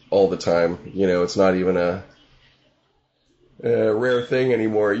crazy all the time. You know, it's not even a rare thing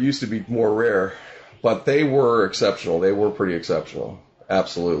anymore. It used to be more rare, but they were exceptional. They were pretty exceptional.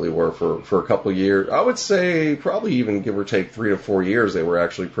 Absolutely were for a couple of years. I would say probably even give or take 3 to 4 years, they were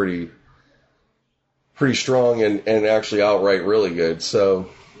actually pretty strong and actually outright really good. So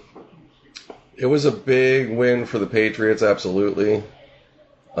it was a big win for the Patriots, absolutely.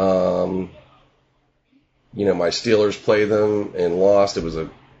 You know, my Steelers played them and lost. It was a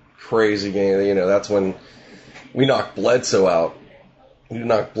crazy game. You know, that's when we knocked Bledsoe out. We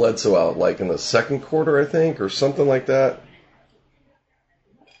knocked Bledsoe out like in the second quarter, I think, or something like that.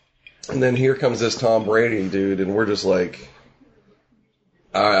 And then here comes this Tom Brady dude, and we're just like,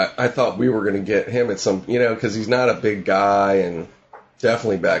 I thought we were going to get him at some, you know, because he's not a big guy, and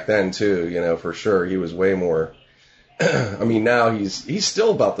definitely back then too, you know, for sure he was way more. I mean, now he's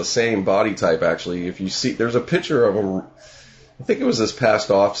still about the same body type, actually. If you see, there's a picture of him. I think it was this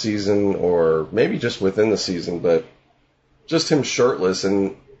past off season, or maybe just within the season, but just him shirtless,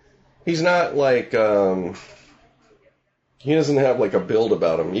 and he's not like he doesn't have like a build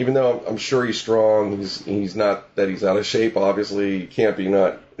about him. Even though I'm sure he's strong, he's not that he's out of shape. Obviously, he can't be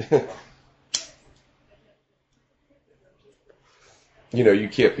not. You know, you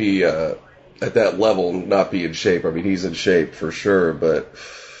can't be at that level and not be in shape. I mean, he's in shape for sure, but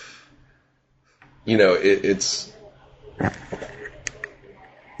you know, it's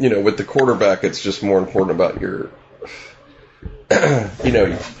you know, with the quarterback, it's just more important about your you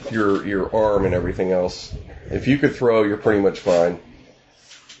know, your arm and everything else. If you could throw, you're pretty much fine.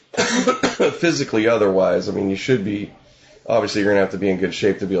 Physically, otherwise, I mean, you should be. Obviously, you're gonna have to be in good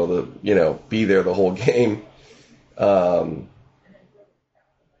shape to be able to, you know, be there the whole game.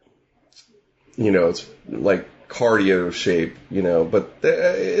 You know, it's like cardio shape, you know, but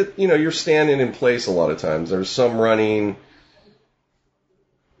you know, you're standing in place a lot of times. There's some running.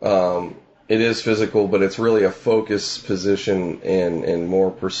 It is physical, but it's really a focus position and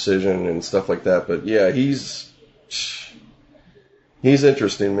more precision and stuff like that. But yeah, he's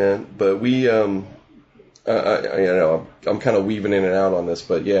interesting, man. But we, you know, I'm kind of weaving in and out on this,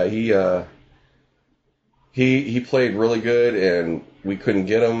 but yeah, he played really good, and we couldn't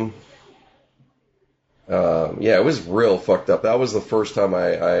get him. Yeah, it was real fucked up. That was the first time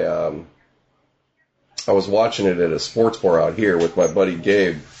I was watching it at a sports bar out here with my buddy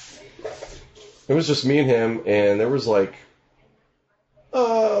Gabe. It was just me and him, and there was like,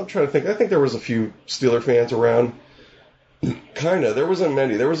 I'm trying to think. I think there was a few Steeler fans around. Kinda. There wasn't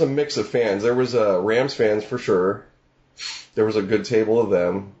many. There was a mix of fans. There was Rams fans for sure. There was a good table of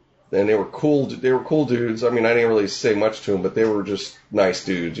them, and they were cool. They were cool dudes. I mean, I didn't really say much to them, but they were just nice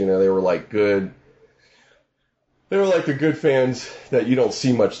dudes. You know, they were like good. They were like the good fans that you don't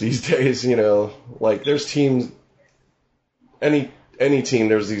see much these days. You know, like there's teams. Any team,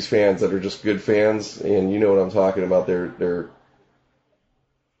 there's these fans that are just good fans, and you know what I'm talking about. They're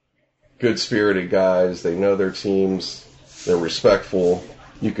good-spirited guys. They know their teams. They're respectful.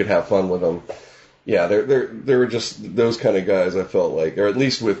 You could have fun with them. Yeah, they were just those kind of guys, I felt like, or at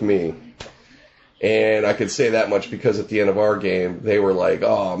least with me. And I could say that much because at the end of our game, they were like,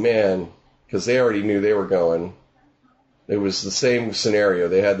 oh, man, because they already knew they were going. It was the same scenario.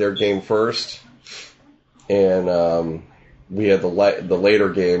 They had their game first, and we had the later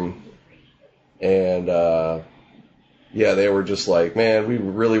game. And, yeah, they were just like, man, we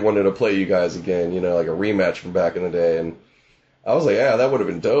really wanted to play you guys again, like a rematch from back in the day. And I was like, yeah, that would have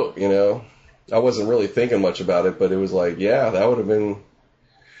been dope, I wasn't really thinking much about it, but it was like, yeah, that would have been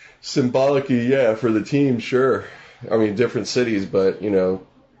symbolically, yeah, for the team, sure. I mean, different cities, but,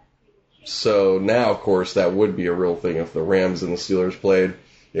 so now, of course, that would be a real thing if the Rams and the Steelers played.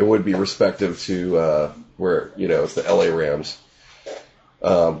 It would be respective to where, it's the LA Rams.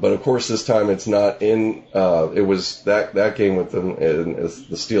 But, of course, this time it's not in, it was that game with them and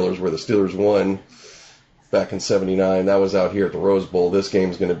the Steelers where the Steelers won back in 79. That was out here at the Rose Bowl. This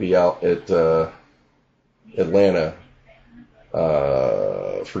game's going to be out at Atlanta.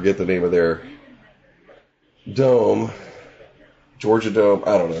 Forget the name of their dome. Georgia Dome.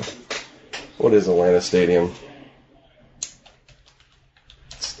 I don't know. What is Atlanta Stadium?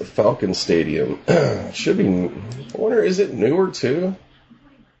 It's the Falcon Stadium. Should be. I wonder, is it newer too?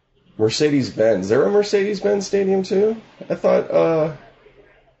 Mercedes-Benz. Is there a Mercedes-Benz Stadium too? I thought,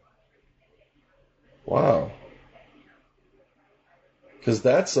 wow. Because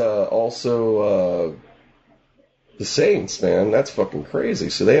that's also the Saints, man. That's fucking crazy.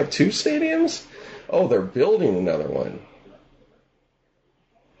 So they have two stadiums? Oh, they're building another one.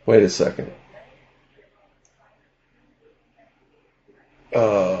 Wait a second.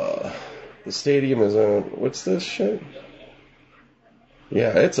 The stadium is on... What's this shit?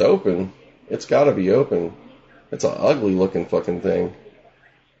 Yeah, it's open. It's gotta be open. It's an ugly looking fucking thing.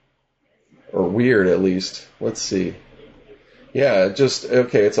 Or weird, at least. Let's see. Yeah,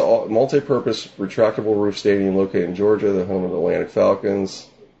 okay, it's a multi-purpose retractable roof stadium located in Georgia, the home of the Atlantic Falcons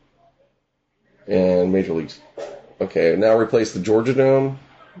and Major Leagues. Okay, now replace the Georgia Dome,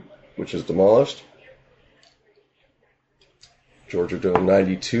 which is demolished. Georgia Dome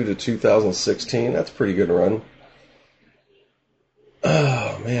 92 to 2016. That's a pretty good run.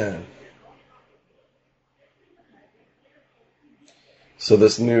 Oh, man. So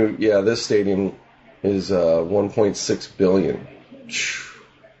this stadium is $1.6 billion.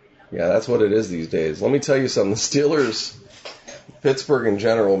 Yeah, that's what it is these days. Let me tell you something. The Steelers, Pittsburgh in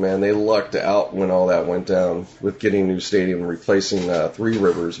general, man, they lucked out when all that went down with getting a new stadium and replacing Three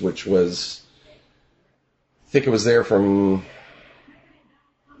Rivers, which was, I think it was there from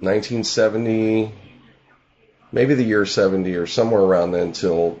 1970, maybe the year 70 or somewhere around then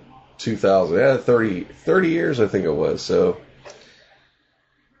till 2000. Yeah, 30 years I think it was. So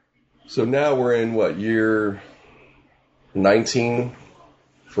now we're in, year 19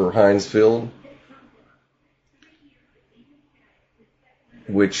 for Heinz Field,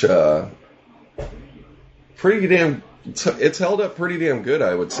 which it's held up pretty damn good,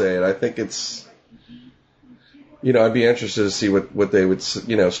 I would say, and I think it's, I'd be interested to see what they would,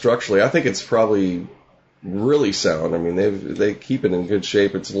 structurally. I think it's probably really sound. I mean, they keep it in good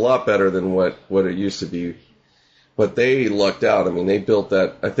shape. It's a lot better than what it used to be. But they lucked out. I mean, they built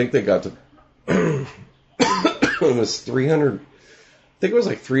that. I think they got to it was 300. I think it was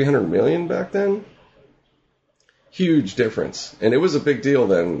like 300 million back then. Huge difference, and it was a big deal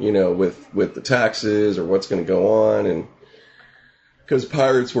then. With the taxes or what's going to go on, and because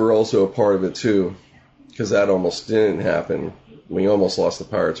Pirates were also a part of it too. Because that almost didn't happen. We almost lost the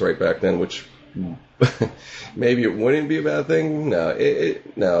Pirates right back then, which maybe it wouldn't be a bad thing. No,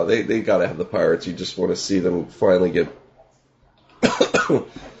 they got to have the Pirates. You just want to see them finally get.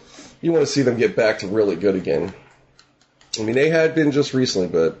 You want to see them get back to really good again. I mean, they had been just recently,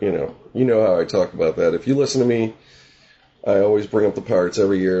 but you know how I talk about that. If you listen to me, I always bring up the Pirates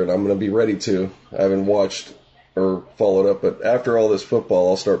every year, and I'm going to be ready to. I haven't watched or followed up, but after all this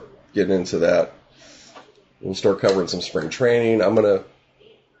football, I'll start getting into that. We'll start covering some spring training. I'm going to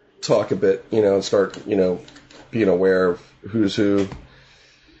talk a bit, and start, being aware of who's who.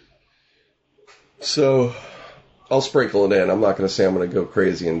 So I'll sprinkle it in. I'm not going to say I'm going to go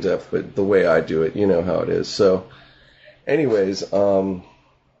crazy in depth, but the way I do it, you know how it is. So anyways, wow,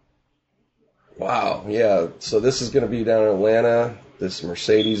 yeah. So this is going to be down in Atlanta. This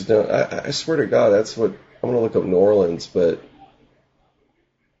Mercedes, I swear to God, that's what, I'm going to look up New Orleans, but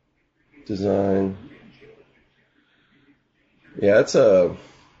design. Yeah, it's a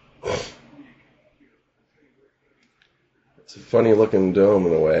funny looking dome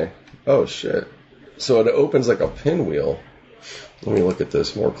in a way. Oh shit. So it opens like a pinwheel. Let me look at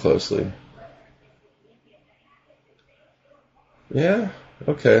this more closely. Yeah,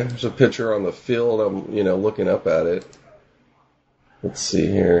 Okay, there's a picture on the field. I'm, looking up at it. Let's see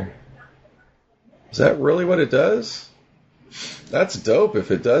here. Is that really what it does? That's dope if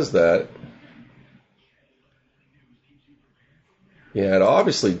it does that. Yeah, it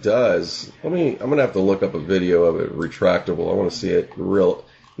obviously does. I'm gonna have to look up a video of it, retractable. I want to see it real,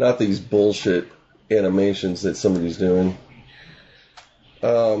 not these bullshit animations that somebody's doing.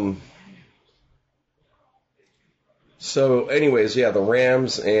 So anyways, yeah, the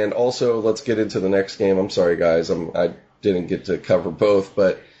Rams, and also let's get into the next game. I'm sorry guys, I didn't get to cover both,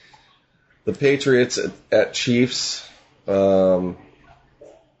 but the Patriots at Chiefs, very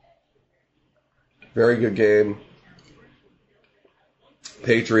good game.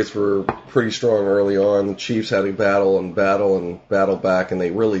 Patriots were pretty strong early on. The Chiefs had to battle back, and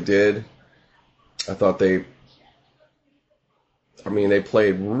they really did. I thought they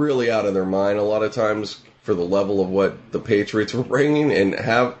played really out of their mind a lot of times for the level of what the Patriots were bringing.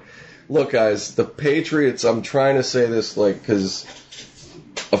 Look, guys, the Patriots, I'm trying to say this, because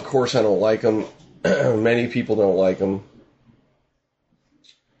of course I don't like them. Many people don't like them.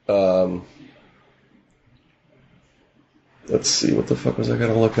 Let's see, what the fuck was I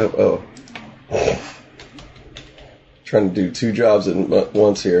going to look up? Oh. Trying to do two jobs at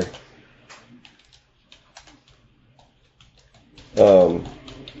once here.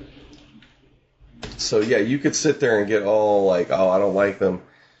 So yeah, you could sit there and get all like, oh, I don't like them.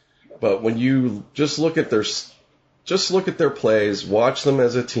 But when you just look at their plays, watch them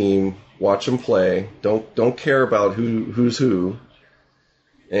as a team, watch them play. Don't care about who's who.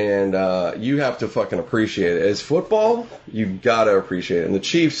 And you have to fucking appreciate it. As football, you gotta appreciate it. And the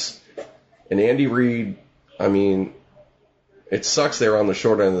Chiefs and Andy Reid, it sucks they're on the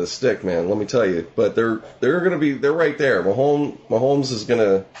short end of the stick, man. Let me tell you. But they're right there. Mahomes is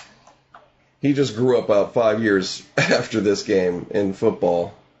gonna. He just grew up about 5 years after this game in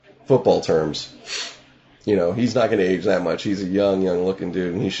football terms. He's not gonna age that much. He's a young looking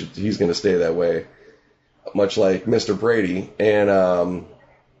dude, and he's gonna stay that way, much like Mr. Brady. And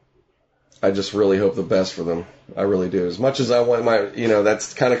I just really hope the best for them. I really do. As much as I want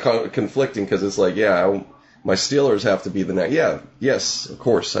that's kind of conflicting because it's like, yeah, my Steelers have to be the next. Yeah, yes, of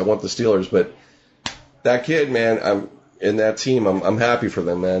course, I want the Steelers, but that kid, man, I'm in that team. I'm happy for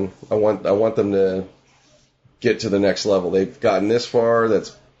them, man. I want them to get to the next level. They've gotten this far. That's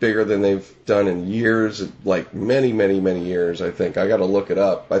bigger than they've done in years, like many, many, many years. I think I got to look it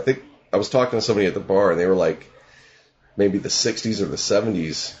up. I think I was talking to somebody at the bar, and they were like, maybe the 60s or the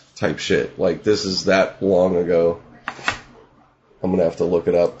 70s. Type shit. Like, this is that long ago. I'm gonna have to look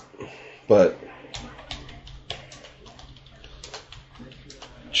it up. But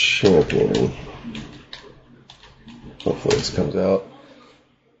champion. Hopefully this comes out.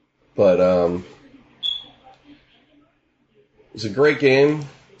 But it was a great game.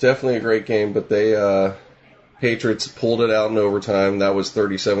 Definitely a great game. But they Patriots pulled it out in overtime. That was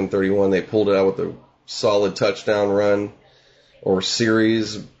 37-31. They pulled it out with a solid touchdown run or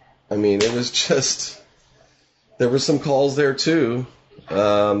series. It was just, there were some calls there too,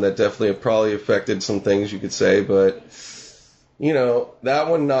 that definitely probably affected some things you could say, but, that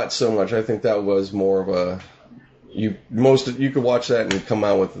one not so much. I think that was more of a, you could watch that and come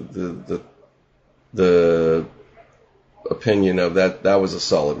out with the opinion of that was a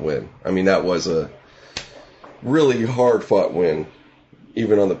solid win. That was a really hard fought win,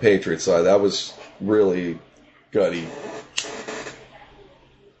 even on the Patriots side. That was really gutty.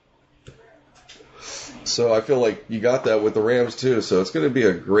 So I feel like you got that with the Rams too. So it's going to be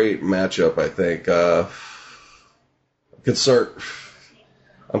a great matchup, I think. I'm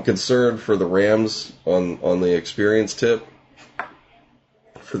concerned for the Rams on the experience tip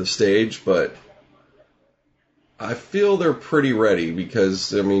for the stage, but I feel they're pretty ready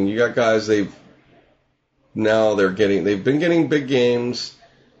because you got guys they've been getting big games.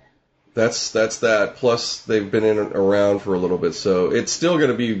 That's that. Plus, they've been in and around for a little bit, so it's still going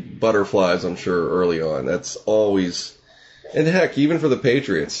to be butterflies, I'm sure, early on. That's always, and heck, even for the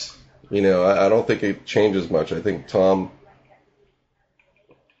Patriots, I don't think it changes much. I think Tom,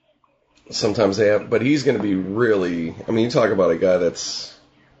 sometimes they have, but he's going to be really, you talk about a guy that's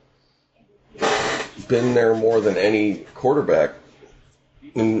been there more than any quarterback,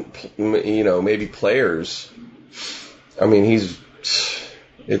 and, maybe players.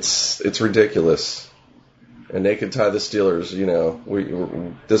 It's ridiculous, and they could tie the Steelers.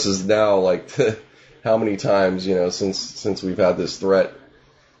 This is now like how many times since we've had this threat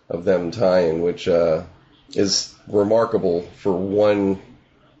of them tying, which is remarkable for one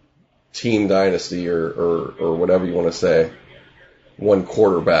team dynasty or whatever you want to say, one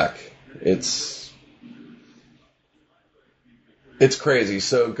quarterback. It's It's crazy.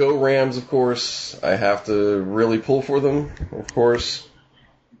 So go Rams, of course. I have to really pull for them, of course.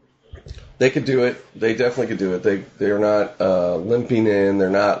 They could do it. They definitely could do it. They're not limping in.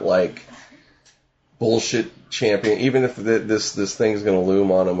 They're not like bullshit champion. Even if this thing's going to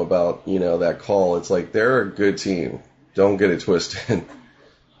loom on them about, you know, that call, it's like they're a good team. Don't get it twisted.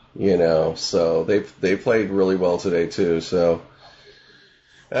 You know, so they played really well today too. So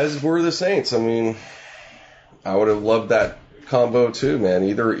as were the Saints. I mean, I would have loved that combo too, man.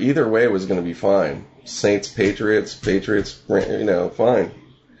 Either way was going to be fine. Saints, Patriots, you know, fine.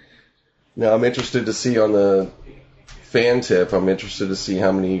 Now I'm interested to see on the fan tip. I'm interested to see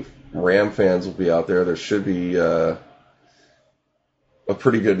how many Ram fans will be out there. There should be a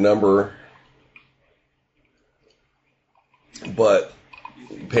pretty good number, but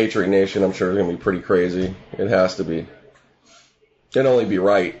Patriot Nation, I'm sure, is going to be pretty crazy. It has to be. It'd only be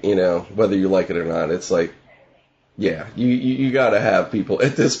right, you know, whether you like it or not. It's like, yeah, you got to have people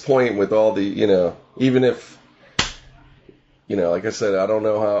at this point with all the, you know, even if, you know, like I said, I don't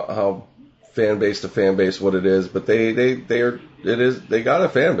know how fan base to fan base what it is, but they got a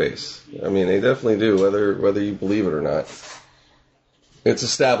fan base. I mean, they definitely do, whether you believe it or not. It's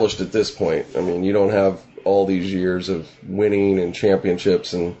established at this point. I mean, you don't have all these years of winning and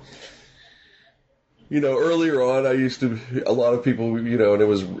championships, and you know, earlier on, a lot of people, you know, and it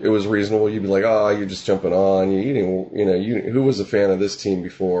was reasonable. You'd be like, oh, you're just jumping on. Who was a fan of this team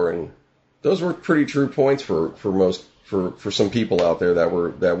before? And those were pretty true points for some people out there that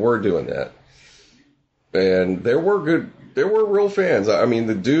were doing that. And there were real fans. I mean,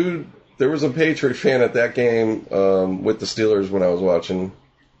 there was a Patriot fan at that game, with the Steelers when I was watching,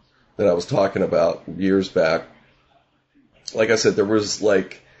 that I was talking about years back. Like I said, there was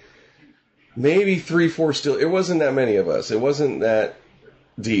like maybe 3-4 Steelers. It wasn't that many of us. It wasn't that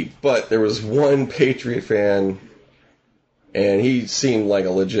deep, but there was one Patriot fan, and he seemed like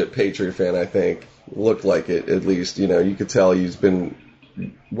a legit Patriot fan, I think. Looked like it, at least. You know, you could tell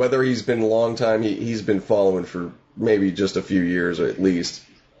whether he's been a long time, he's been following for maybe just a few years or at least.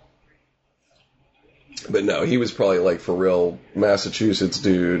 But no, he was probably like for real Massachusetts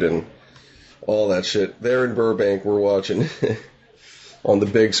dude and all that shit. There in Burbank, we're watching on the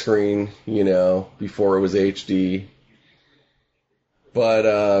big screen, you know, before it was HD. But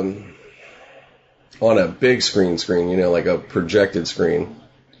on a big screen, you know, like a projected screen.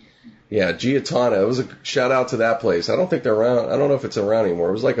 Yeah, Giatana. It was a shout out to that place. I don't think they're around. I don't know if it's around anymore.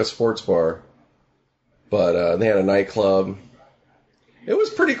 It was like a sports bar. But they had a nightclub. It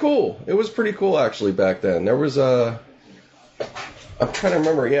was pretty cool. It was pretty cool, actually, back then. There was I'm trying to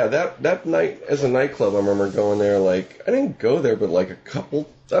remember. Yeah, that night as a nightclub, I remember going there. Like, I didn't go there, but like a couple,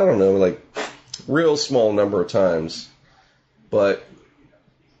 I don't know, like real small number of times. But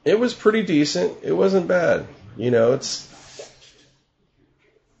it was pretty decent. It wasn't bad. You know,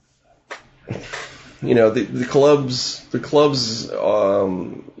 you know, the clubs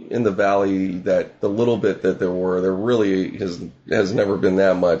in the valley, that the little bit that there really has never been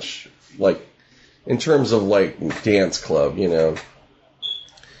that much, like in terms of like dance club, you know.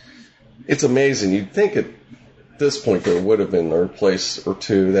 It's amazing. You'd think at this point there would have been a place or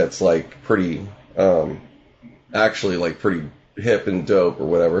two that's like pretty actually like pretty hip and dope or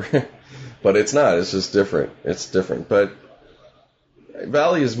whatever. But it's not. It's just different. It's different. But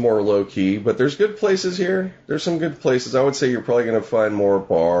Valley is more low-key, but there's good places here. There's some good places. I would say you're probably going to find more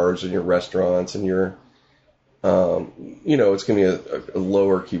bars and your restaurants and your, you know, it's going to be a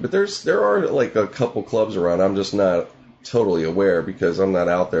lower key. But there are like a couple clubs around. I'm just not totally aware because I'm not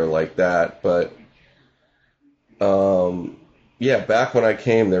out there like that. But, yeah, back when I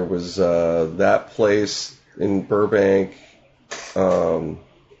came, there was that place in Burbank,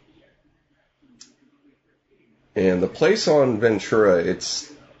 and the place on Ventura,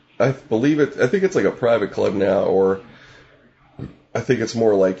 I think it's like a private club now, or I think it's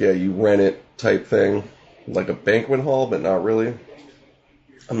more like, yeah, you rent it type thing, like a banquet hall, but not really.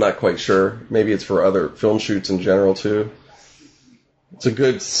 I'm not quite sure. Maybe it's for other film shoots in general, too. It's a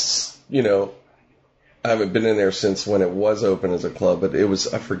good, you know, I haven't been in there since when it was open as a club, but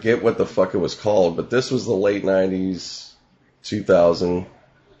I forget what the fuck it was called, but this was the late 90s, 2000,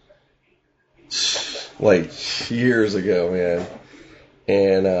 like years ago, man.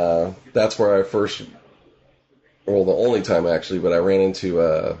 And that's where I first, well, the only time actually, but I ran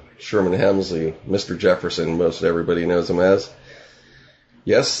into Sherman Hemsley, Mr. Jefferson, most everybody knows him as.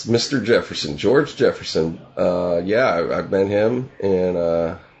 Yes, Mr. Jefferson, George Jefferson. Yeah, I've met him, and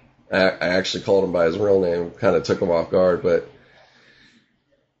I actually called him by his real name, kind of took him off guard, but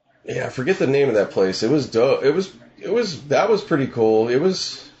yeah, I forget the name of that place. It was dope. That was pretty cool. It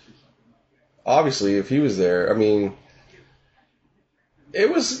was, obviously, if he was there, I mean,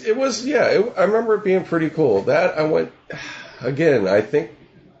 Yeah. I remember it being pretty cool. That I went again. I think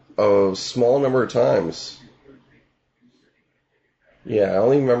a small number of times. Yeah, I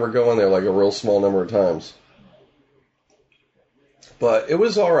only remember going there like a real small number of times. But it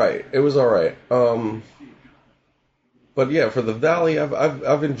was all right. It was all right. But yeah, for the Valley,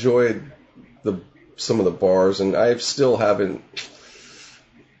 I've enjoyed some of the bars, and I still haven't.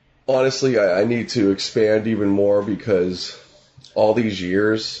 Honestly, I need to expand even more because all these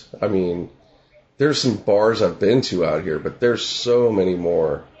years, I mean, there's some bars I've been to out here, but there's so many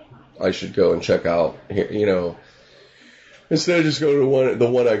more I should go and check out here. Instead of just going to the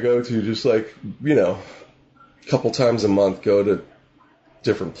one I go to, just like a couple times a month, go to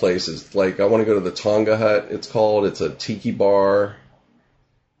different places. Like I want to go to the Tonga Hut. It's called. It's a tiki bar.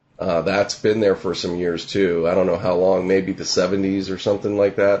 That's been there for some years too. I don't know how long, maybe the 70s or something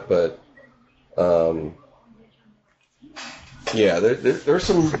like that. But yeah, there's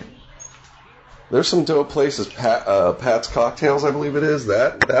some dope places. Pat's Cocktails, I believe it is.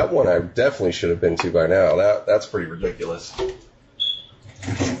 That one I definitely should have been to by now. That's pretty ridiculous.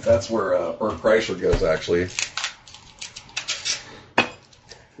 That's where Bert Kreischer goes actually.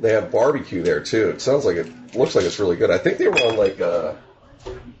 They have barbecue there too. It looks like it's really good. I think they were on like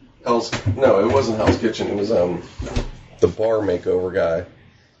no, it wasn't Hell's Kitchen. It was the bar makeover guy.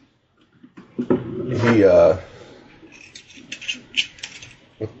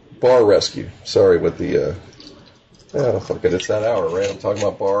 He Bar Rescue. Sorry, with the oh fuck it, it's that hour, right? I'm talking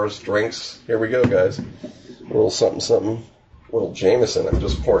about bars, drinks. Here we go, guys. A little something, a little Jameson. I'm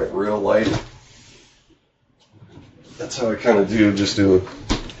just pouring it real light. That's how I kind of do.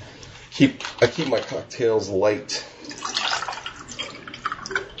 I keep my cocktails light.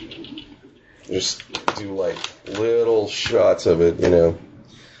 Just do like little shots of it,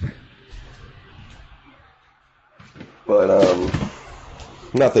 But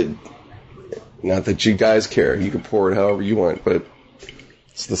not that you guys care. You can pour it however you want, but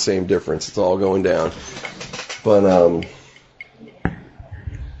it's the same difference. It's all going down. But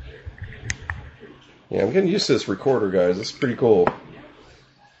yeah, I'm getting used to this recorder, guys. It's pretty cool.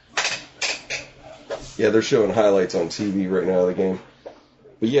 Yeah, they're showing highlights on TV right now of the game.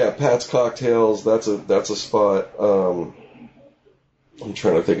 But yeah, Pat's Cocktails, that's a spot. I'm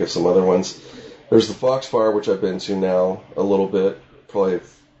trying to think of some other ones. There's the Foxfire, which I've been to now a little bit, probably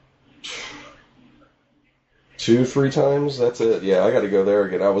 2-3 times. That's it. Yeah, I got to go there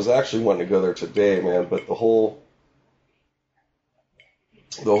again. I was actually wanting to go there today, man, but the whole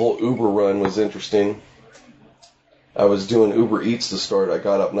Uber run was interesting. I was doing Uber Eats to start. I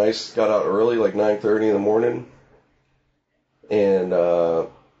got out early, like 9:30 in the morning, and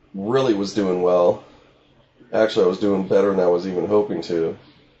really was doing well. Actually, I was doing better than I was even hoping to.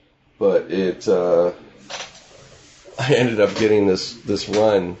 But I ended up getting this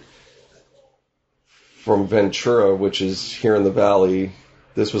run from Ventura, which is here in the Valley.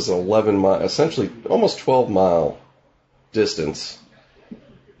 This was an 11-mile, essentially almost 12-mile distance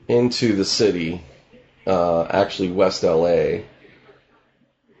into the city, actually West LA.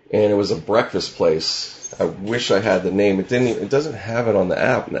 And it was a breakfast place. I wish I had the name. It doesn't have it on the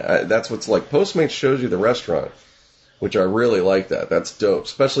app. That's what's like. Postmates shows you the restaurant, which I really like that. That's dope,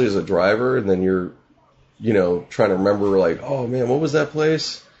 especially as a driver. And then you're, trying to remember like, oh man, what was that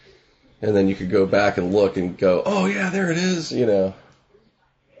place? And then you could go back and look and go, oh yeah, there it is. Yeah,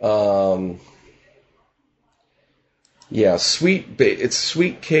 it's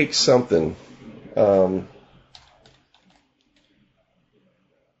Sweet Cake something.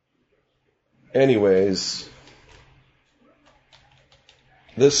 Anyways,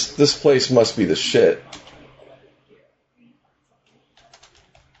 this place must be the shit.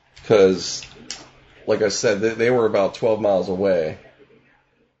 Because, like I said, they were about 12 miles away.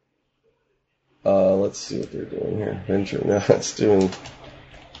 Let's see what they're doing here. Ventura. No, it's doing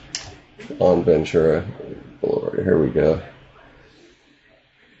on Ventura Boulevard. Here we go.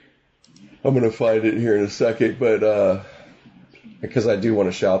 I'm going to find it here in a second, but because I do want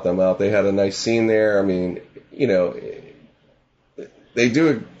to shout them out. They had a nice scene there. I mean, they do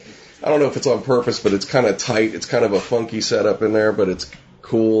it. I don't know if it's on purpose, but it's kind of tight. It's kind of a funky setup in there, but it's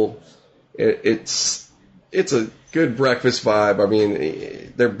cool. It's a good breakfast vibe. I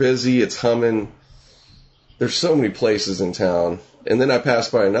mean, they're busy. It's humming. There's so many places in town. And then I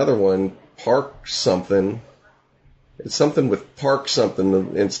passed by another one, Park something. It's something with Park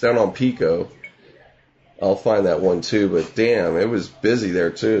something. It's down on Pico. I'll find that one too. But damn, it was busy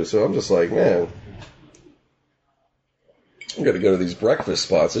there too. So I'm just like, man, I'm going to go to these breakfast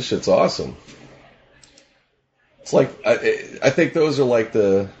spots. This shit's awesome. It's like, I think those are like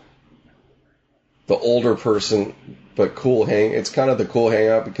the older person, but cool hang. It's kind of the cool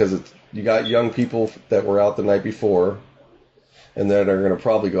hangout because you got young people that were out the night before, and that are going to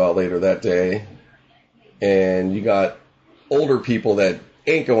probably go out later that day, and you got older people that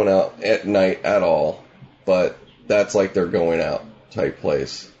ain't going out at night at all, but that's like they're going out type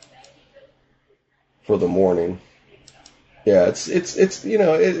place for the morning. Yeah, it's it's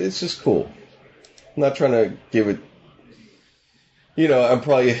just cool. I'm not trying to give it, I'm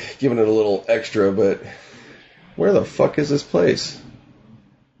probably giving it a little extra, but where the fuck is this place?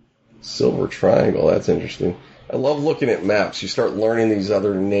 Silver Triangle, that's interesting. I love looking at maps. You start learning these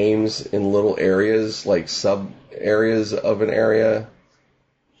other names in little areas, like sub areas of an area,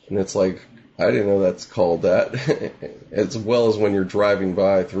 and it's like, I didn't know that's called that. As well as when you're driving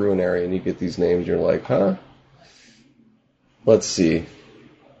by through an area and you get these names, you're like, huh? Let's see.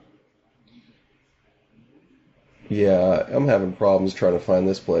 Yeah, I'm having problems trying to find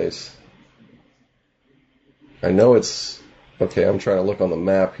this place. I know it's... Okay, I'm trying to look on the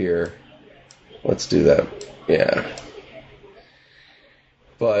map here. Let's do that. Yeah.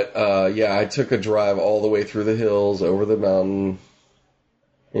 But, yeah, I took a drive all the way through the hills, over the mountain,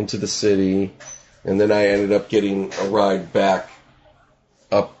 into the city, and then I ended up getting a ride back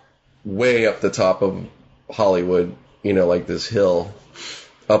up, way up the top of Hollywood, like this hill,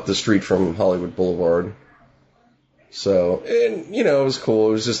 up the street from Hollywood Boulevard. So, and, it was cool.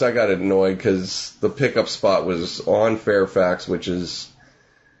 It was just, I got annoyed because the pickup spot was on Fairfax, which is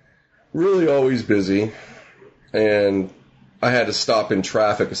really always busy, and I had to stop in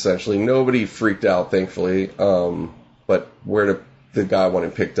traffic, essentially. Nobody freaked out, thankfully, but where the guy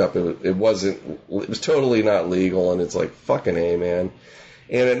wanted picked up, it was totally not legal, and it's like, fucking A, man.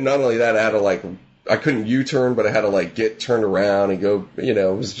 And not only that, I couldn't U-turn, but I had to, get turned around and go, it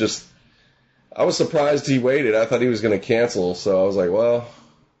was just, I was surprised he waited. I thought he was going to cancel, so I was like, well,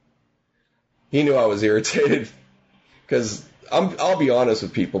 he knew I was irritated, because I'll be honest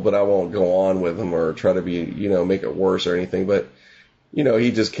with people, but I won't go on with him or try to be, make it worse or anything, but,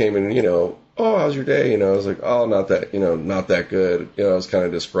 he just came in, oh, how's your day? I was like, oh, not that, not that good. I was kind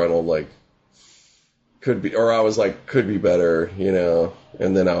of disgruntled, like, could be, or I was like, could be better,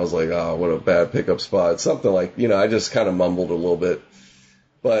 and then I was like, oh, what a bad pickup spot. Something like, I just kind of mumbled a little bit,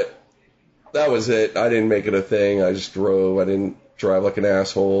 but that was it. I didn't make it a thing. I just drove. I didn't drive like an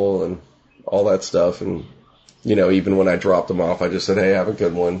asshole and all that stuff. And, even when I dropped them off, I just said, hey, have a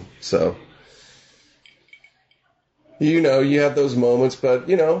good one. So, you have those moments, but,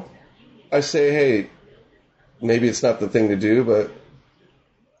 I say, hey, maybe it's not the thing to do, but,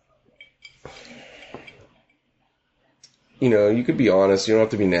 you could be honest. You don't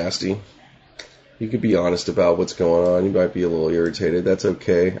have to be nasty. You could be honest about what's going on. You might be a little irritated. That's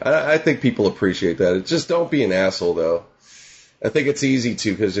okay. I think people appreciate that. Just don't be an asshole, though. I think it's easy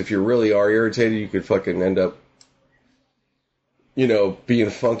to, because if you really are irritated, you could fucking end up, being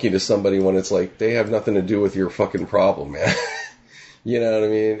funky to somebody when it's like, they have nothing to do with your fucking problem, man. You know what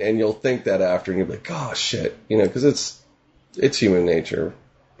I mean? And you'll think that after, and you'll be like, oh, shit. because it's human nature.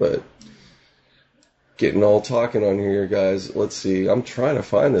 But getting all talking on here, guys. Let's see. I'm trying to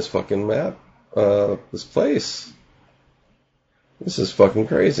find this fucking map. This place. This is fucking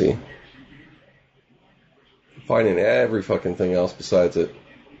crazy. Finding every fucking thing else besides it.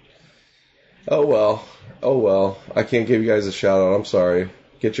 Oh well. I can't give you guys a shout out. I'm sorry.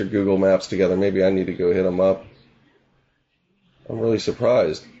 Get your Google Maps together. Maybe I need to go hit them up. I'm really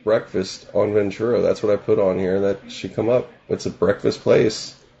surprised. Breakfast on Ventura. That's what I put on here. That should come up. It's a breakfast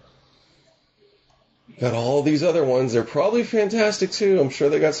place. Got all these other ones. They're probably fantastic too. I'm sure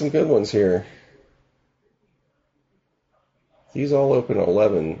they got some good ones here. These all open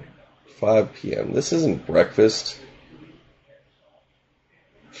at 5 p.m. This isn't breakfast.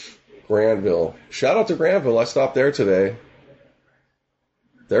 Granville. Shout out to Granville. I stopped there today.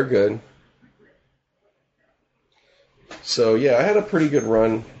 They're good. So yeah, I had a pretty good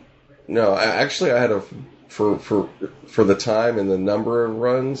run. No, I had a for the time and the number of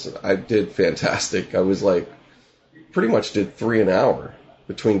runs, I did fantastic. I was like, pretty much did 3 an hour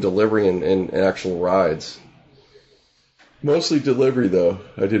between delivery and actual rides. Mostly delivery, though.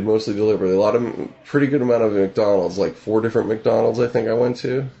 I did mostly delivery. Pretty good amount of McDonald's, like 4 different McDonald's I think I went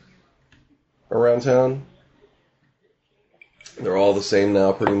to around town. They're all the same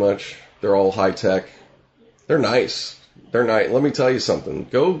now, pretty much. They're all high tech. They're nice. They're nice. Let me tell you something.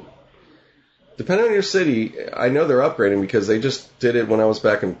 Depending on your city, I know they're upgrading because they just did it when I was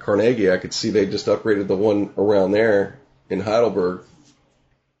back in Carnegie. I could see they just upgraded the one around there in Heidelberg.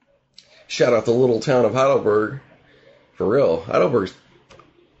 Shout out the little town of Heidelberg. For real. Heidelberg's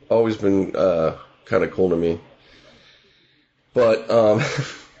always been kind of cool to me. But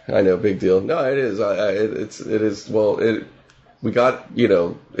I know, big deal. No, it is. It is. Well, we got,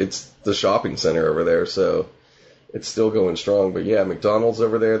 it's the shopping center over there, so it's still going strong. But yeah, McDonald's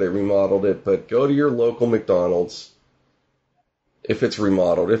over there, they remodeled it. But go to your local McDonald's if it's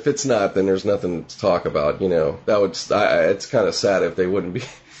remodeled. If it's not, then there's nothing to talk about. It's kind of sad if they wouldn't be.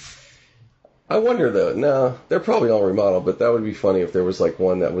 I wonder though. No, they're probably all remodeled, but that would be funny if there was like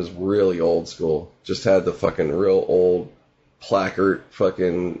one that was really old school, just had the fucking real old placard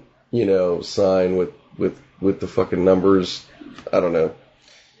fucking, sign with the fucking numbers. I don't know.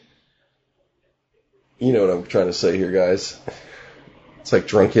 You know what I'm trying to say here, guys. It's like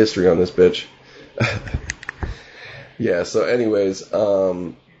drunk history on this bitch. Yeah, so anyways,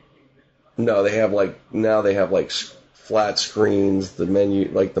 no, they have like flat screens, the menu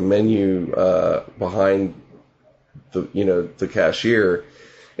behind the cashier.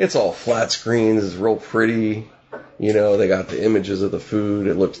 It's all flat screens, it's real pretty. They got the images of the food.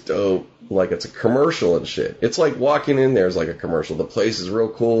 It looks dope. Like it's a commercial and shit. It's like walking in there is like a commercial. The place is real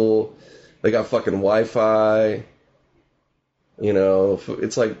cool. They got fucking Wi-Fi.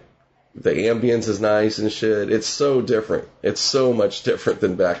 It's like the ambience is nice and shit. It's so different. It's so much different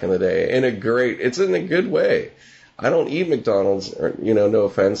than back in the day. It's in a good way. I don't eat McDonald's, no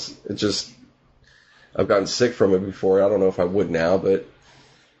offense. It just, I've gotten sick from it before. I don't know if I would now, but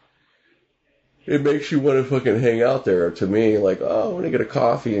it makes you want to fucking hang out there to me. Like, oh, I want to get a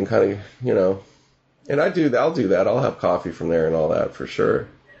coffee and kind of, and I'll do that. I'll have coffee from there and all that for sure.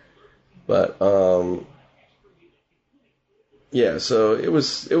 But, yeah, so it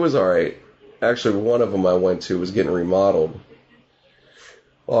was alright. Actually, one of them I went to was getting remodeled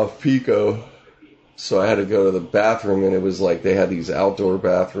off Pico. So I had to go to the bathroom, and it was like they had these outdoor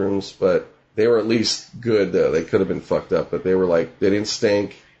bathrooms, but they were at least good, though. They could have been fucked up, but they were like, they didn't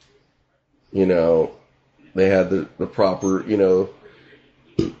stink. They had the proper, the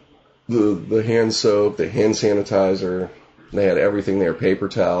hand soap, the hand sanitizer. They had everything there, paper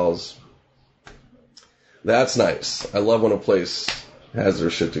towels. That's nice. I love when a place has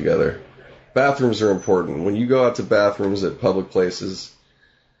their shit together. Bathrooms are important. When you go out to bathrooms at public places,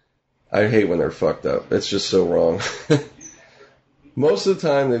 I hate when they're fucked up. It's just so wrong. Most of the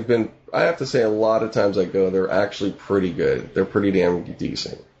time I have to say a lot of times I go, they're actually pretty good. They're pretty damn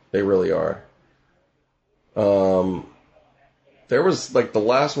decent. They really are. There was like the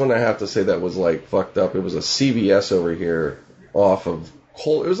last one I have to say that was like fucked up. It was a CVS over here off of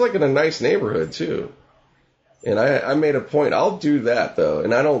Cole. It was like in a nice neighborhood too. And I made a point. I'll do that though.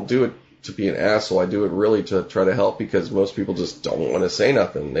 And I don't do it to be an asshole. I do it really to try to help because most people just don't want to say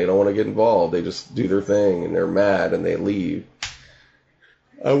nothing. They don't want to get involved. They just do their thing and they're mad and they leave.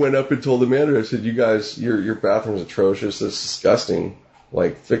 I went up and told the manager, I said, you guys, your bathroom's atrocious. It's disgusting.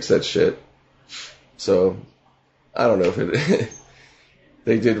 Like, fix that shit. So, I don't know if it,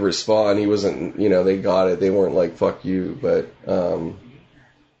 they did respond. He wasn't, they got it. They weren't like, fuck you. But,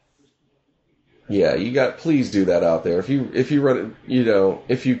 yeah, please do that out there. If you run it,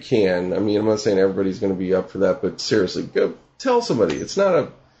 if you can. I mean, I'm not saying everybody's going to be up for that, but seriously, go tell somebody. It's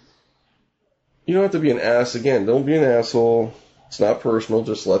not you don't have to be an ass. Again, don't be an asshole. It's not personal.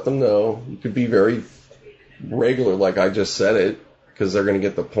 Just let them know. You could be very regular, like I just said it, because they're going to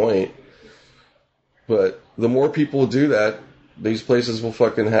get the point. But the more people do that, these places will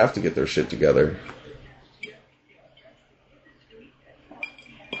fucking have to get their shit together.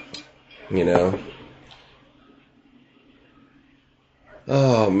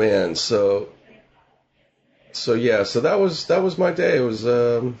 Oh man, so yeah, so that was my day. It was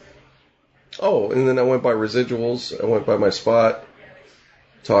and then I went by Residuals. I went by my spot,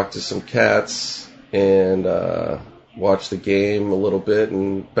 talked to some cats, and watched the game a little bit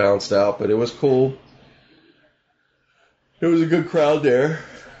and bounced out, but it was cool. It was a good crowd there.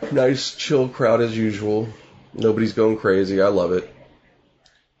 Nice, chill crowd as usual. Nobody's going crazy. I love it.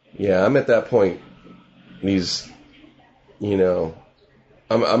 Yeah, I'm at that point. I'm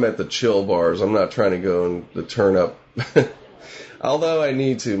at the chill bars. I'm not trying to go in the turn up. Although I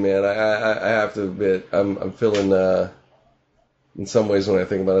need to, man. I have to admit, I'm feeling, in some ways when I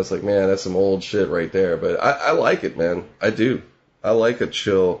think about it, it's like, man, that's some old shit right there. But I like it, man. I do. I like a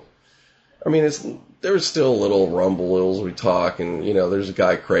chill. I mean, there's still a little rumble as we talk, and, there's a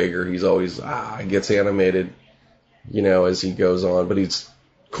guy, Krager, he's always, gets animated, as he goes on, but he's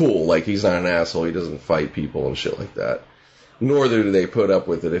cool. Like, he's not an asshole. He doesn't fight people and shit like that. Nor do they put up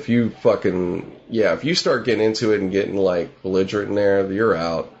with it. If you start getting into it and getting, like, belligerent in there, you're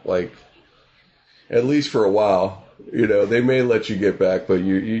out. Like, at least for a while. They may let you get back, but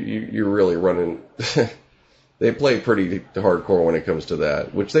you're really running. They play pretty hardcore when it comes to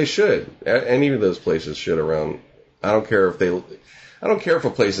that, which they should. Any of those places should around. I don't care if I don't care if a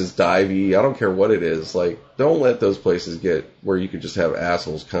place is divey. I don't care what it is. Like, don't let those places get where you could just have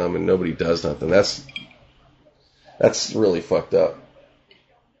assholes come and nobody does nothing. That's really fucked up.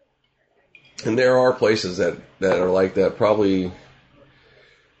 And there are places that are like that, probably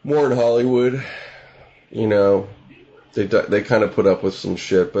more in Hollywood. You know, they kind of put up with some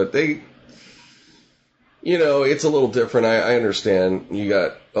shit, but they, you know, it's a little different. I understand you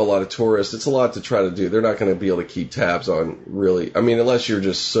got a lot of tourists. It's a lot to try to do. They're not going to be able to keep tabs on, really. I mean, unless you're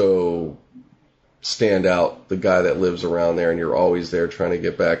just so stand out, the guy that lives around there and you're always there trying to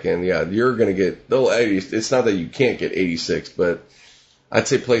get back in. Yeah, you're going to get, it's not that you can't get 86, but I'd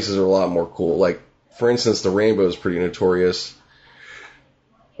say places are a lot more cool. Like, for instance, the Rainbow is pretty notorious.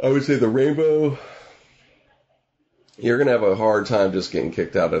 I would say the Rainbow, you're going to have a hard time just getting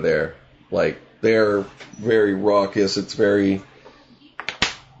kicked out of there. Like, they're very raucous. It's very,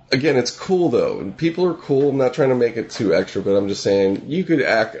 again, it's cool though. And people are cool. I'm not trying to make it too extra, but I'm just saying you could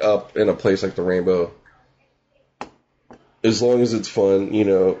act up in a place like the Rainbow as long as it's fun, you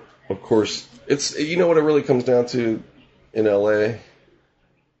know. Of course, it's, you know what it really comes down to in LA?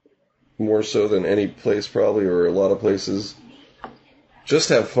 More so than any place probably, or a lot of places. Just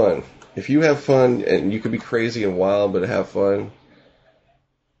have fun. If you have fun, and you could be crazy and wild, but have fun,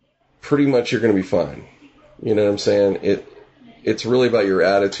 pretty much you're going to be fine. You know what I'm saying? It's really about your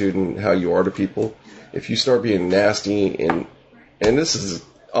attitude and how you are to people. If you start being nasty, and this is,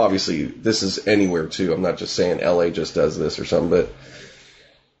 obviously, this is anywhere too. I'm not just saying LA just does this or something, but,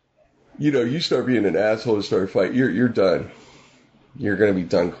 you know, you start being an asshole and start a fight, you're done. You're going to be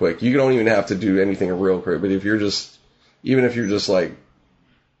done quick. You don't even have to do anything real quick, but if you're just, even if you're just like,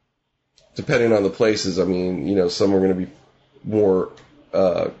 depending on the places, I mean, you know, some are going to be more,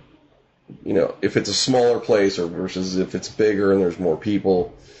 you know, if it's a smaller place or versus if it's bigger and there's more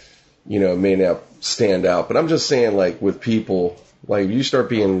people, you know, it may not stand out. But I'm just saying, like, with people, like, if you start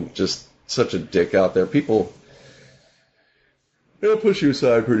being just such a dick out there, people, they'll push you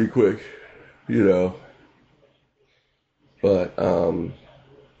aside pretty quick, you know. But, I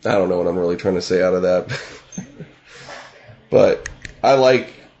don't know what I'm really trying to say out of that. But I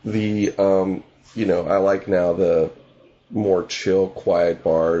like the, you know, I like now the more chill, quiet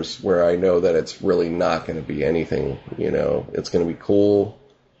bars where I know that it's really not going to be anything, you know. It's going to be cool.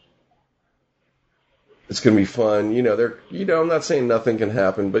 It's going to be fun. You know, I'm not saying nothing can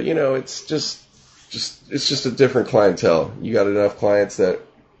happen, but, you know, it's just it's just a different clientele. You got enough clients that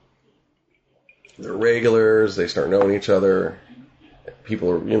they're regulars, they start knowing each other.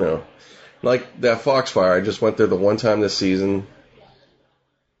 People are, you know, like that Foxfire. I just went there the one time this season.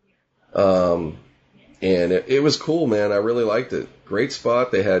 And it was cool, man. I really liked it. Great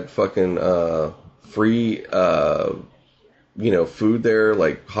spot. They had fucking free, you know, food there,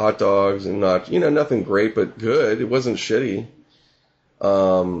 like hot dogs and not, you know, nothing great, but good. It wasn't shitty.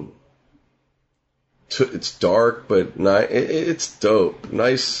 It's dark, but it's dope.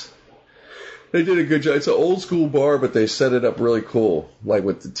 Nice. They did a good job. It's an old school bar, but they set it up really cool, like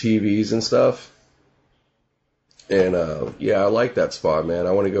with the TVs and stuff. And, yeah, I like that spot, man.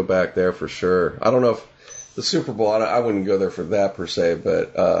 I want to go back there for sure. I don't know if the Super Bowl, I wouldn't go there for that per se,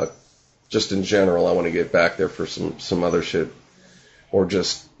 but, just in general, I want to get back there for some other shit. Or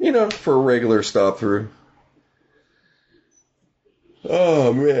just, you know, for a regular stop through.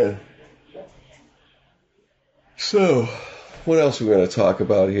 Oh, man. So, what else are we going to talk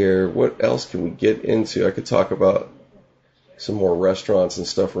about here? What else can we get into? I could talk about some more restaurants and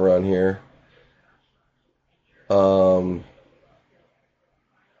stuff around here.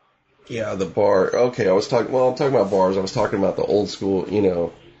 Yeah, the bar. Okay, I'm talking about bars. I was talking about the old school, you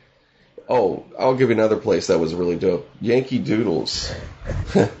know. Oh, I'll give you another place that was really dope. Yankee Doodles.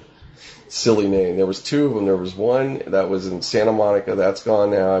 Silly name. There was two of them. There was one that was in Santa Monica. That's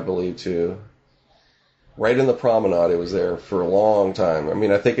gone now, I believe, too. Right in the promenade, it was there for a long time. I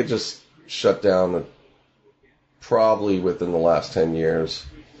mean, I think it just shut down probably within the last 10 years.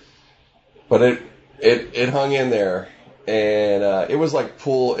 But it hung in there. And it was like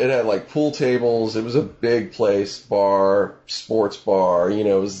it had like pool tables. It was a big place, bar, sports bar. You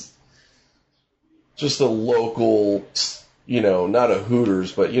know, it was just a local, you know, not a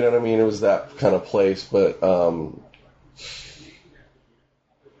Hooters, but you know what I mean? It was that kind of place. But,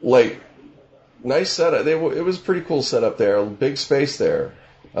 like, nice setup. It was a pretty cool setup there. Big space there.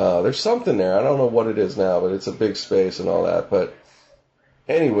 There's something there. I don't know what it is now, but it's a big space and all that. But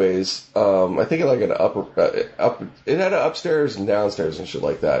anyways, I think it like an it had an upstairs and downstairs and shit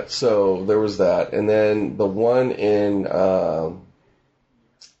like that. So there was that. And then the one in, I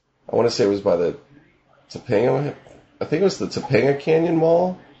want to say it was by the Topanga, I think it was the Topanga Canyon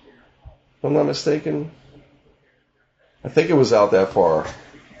Mall, if I'm not mistaken. I think it was out that far.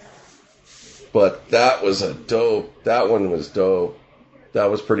 But that was that one was dope. That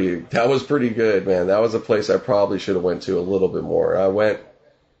was pretty good, man. That was a place I probably should have went to a little bit more. I went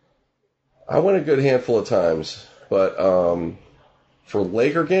a good handful of times, but for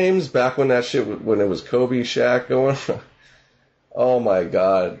Laker games, back when when it was Kobe, Shaq going, oh my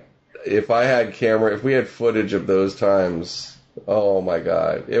God. If we had footage of those times, oh my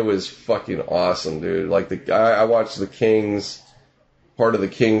God, it was fucking awesome, dude. Like I watched the Kings, part of the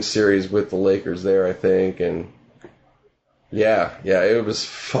Kings series with the Lakers there, I think, and yeah, it was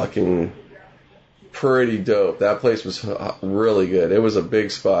fucking pretty dope. That place was really good. It was a big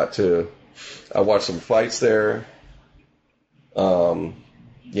spot too. I watched some fights there.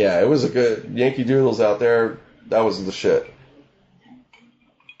 Yeah, it was a good Yankee Doodles out there. That was the shit.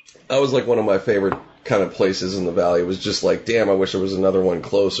 That was like one of my favorite kind of places in the valley. It was just like, damn, I wish there was another one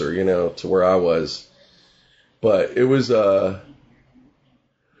closer, to where I was. But it was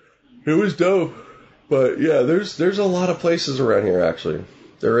dope. But yeah, there's a lot of places around here actually.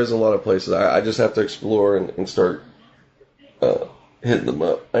 There is a lot of places. I just have to explore and start hitting them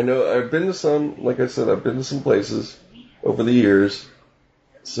up. I know I've been to some, like I said, I've been to some places over the years.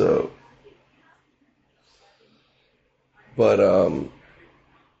 So, but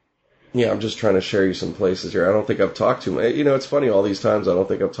yeah, I'm just trying to share you some places here. I don't think I've talked too many. It's funny, all these times I don't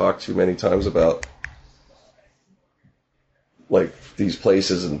think I've talked too many times about like these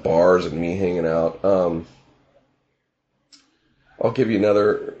places and bars and me hanging out. I'll give you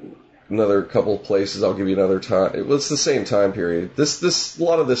another couple of places. I'll give you another time. It's the same time period. A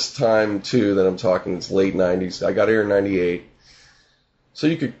lot of this time too that I'm talking, it's late 90s. I got here in 98. So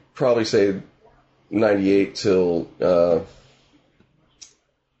you could probably say 98 till,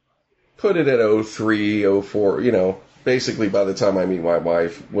 put it at 03, 04, basically by the time I meet my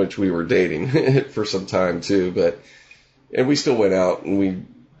wife, which we were dating for some time too, and we still went out, and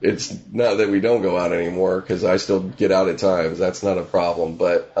it's not that we don't go out anymore, because I still get out at times. That's not a problem,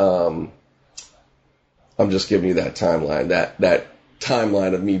 but, I'm just giving you that timeline, that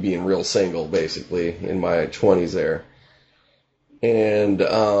timeline of me being real single, basically, in my 20s there. And,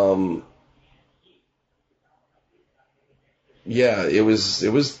 yeah, it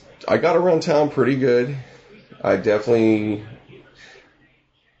was, I got around town pretty good. I definitely,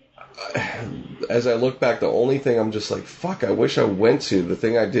 as I look back, the only thing I'm just like, fuck, I wish I went to, the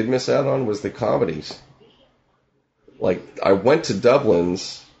thing I did miss out on was the comedies. Like, I went to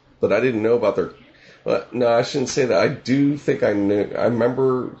Dublin's, but I didn't know about no, I shouldn't say that. I do think I knew, I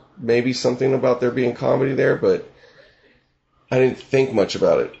remember maybe something about there being comedy there, but I didn't think much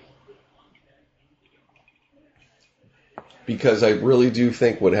about it. Because I really do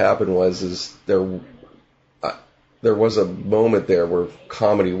think what happened was there was a moment there where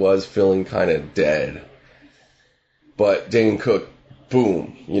comedy was feeling kind of dead. But Dane Cook,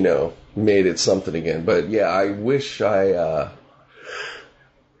 boom, made it something again. But yeah, I wish I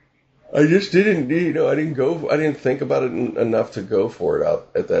just didn't, I didn't think about it enough to go for it out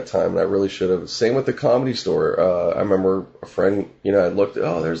at that time, and I really should have. Same with the Comedy Store. I remember a friend, I looked,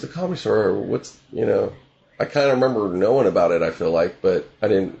 there's the Comedy Store, what's, I kind of remember knowing about it, I feel like, but I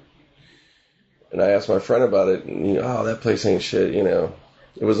didn't, and I asked my friend about it, and, that place ain't shit, It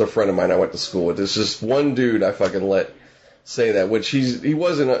was a friend of mine I went to school with. There's just one dude I fucking let say that, which he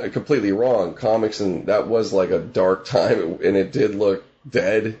wasn't completely wrong. Comics, and that was like a dark time, and it did look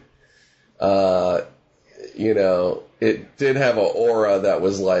dead. It did have an aura that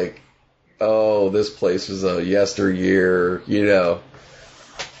was like, oh, this place was a yesteryear,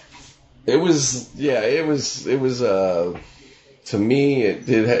 It was, to me, it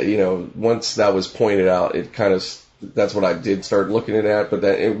did, once that was pointed out, it kind of, that's what I did start looking at, but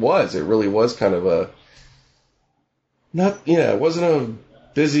then it really was kind of it wasn't a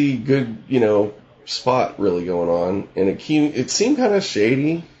busy, good, spot really going on, and it seemed kind of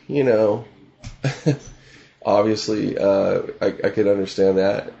shady, Obviously, I could understand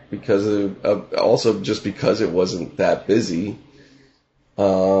that because of also just because it wasn't that busy.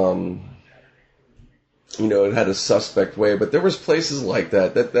 It had a suspect way, but there was places like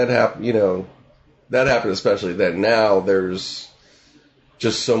that happened, that happened especially, that now there's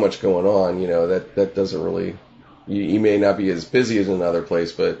just so much going on, that doesn't really, you may not be as busy as another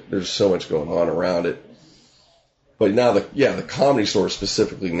place, but there's so much going on around it. But now the Comedy Store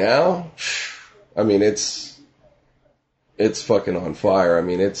specifically now, I mean, it's fucking on fire. I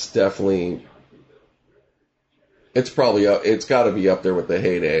mean, it's definitely, it's probably up, it's got to be up there with the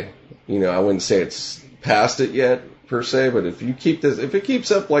heyday. I wouldn't say it's past it yet per se, but if it keeps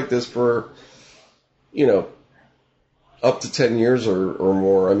up like this for, up to 10 years or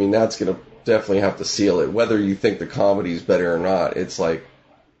more, I mean, that's gonna definitely have to seal it. Whether you think the comedy's better or not, it's like,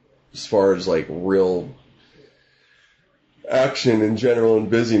 as far as like real action in general and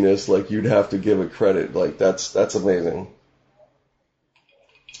busyness, like you'd have to give it credit. Like that's amazing.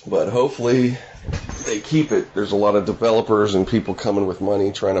 But hopefully they keep it. There's a lot of developers and people coming with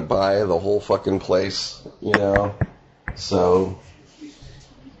money trying to buy the whole fucking place, you know. So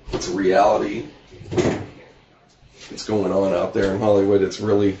it's a reality. It's going on out there in Hollywood. It's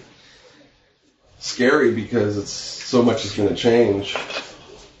really scary because it's so much is going to change.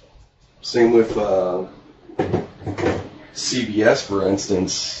 Same with CBS, for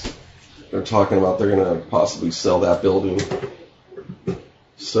instance. They're talking about they're going to possibly sell that building.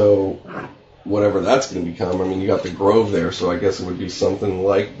 So whatever that's going to become, I mean, you got the Grove there, so I guess it would be something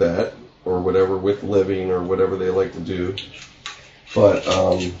like that, or whatever, with living, or whatever they like to do. But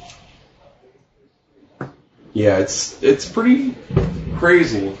yeah, it's pretty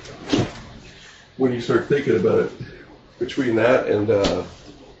crazy when you start thinking about it. Between that and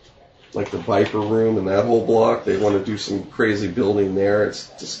like the Viper Room and that whole block, they want to do some crazy building there. It's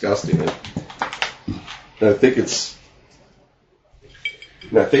disgusting. And I think it's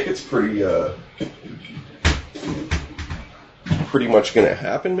pretty much going to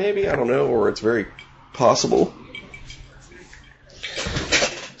happen, maybe. I don't know, or it's very possible.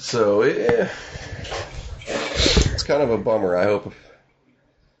 So it's kind of a bummer. I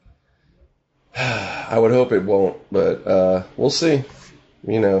would hope it won't, but we'll see.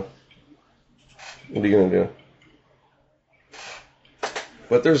 You know, what are you going to do?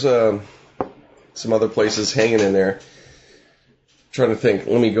 But there's some other places hanging in there. Trying to think.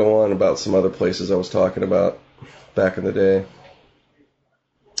 Let me go on about some other places I was talking about back in the day.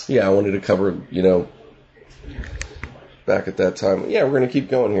 Yeah, I wanted to cover, you know, back at that time. Yeah, we're going to keep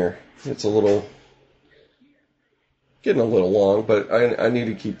going here. It's getting a little long, but I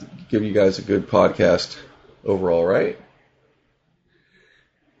need to give you guys a good podcast overall, right?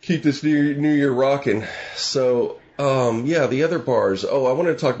 Keep this new year rocking. So, yeah, the other bars. Oh, I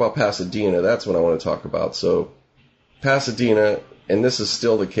wanted to talk about Pasadena. That's what I want to talk about. So, Pasadena, and this is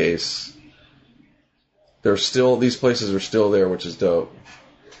still the case. These places are still there, which is dope.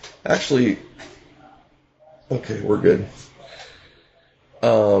 Actually, okay, we're good.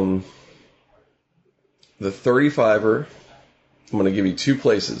 The 35er, I'm going to give you two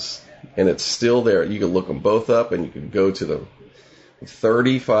places, and it's still there. You can look them both up, and you can go to them. The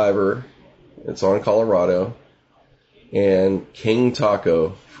 35er, it's on Colorado, and King Taco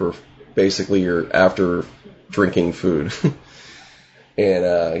for basically your after drinking food.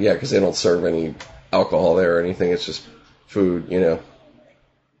 And, yeah, because they don't serve any alcohol there or anything. It's just food, you know.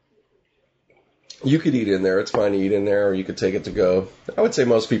 You could eat in there. It's fine to eat in there, or you could take it to go. I would say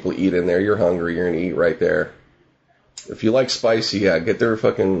most people eat in there. You're hungry, you're going to eat right there. If you like spicy, yeah, get their,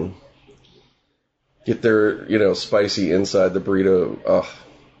 you know, spicy inside the burrito. Ugh.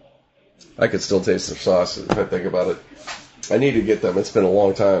 I could still taste their sauce if I think about it. I need to get them. It's been a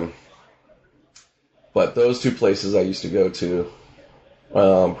long time. But those two places I used to go to,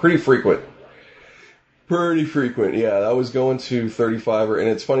 pretty frequent. Yeah. I was going to 35er, and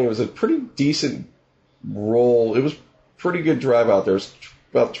it's funny, it was a pretty decent roll. It was pretty good drive out there. It was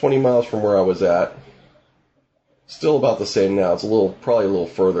about 20 miles from where I was at. Still about the same now. It's probably a little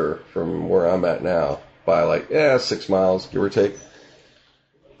further from where I'm at now by 6 miles, give or take.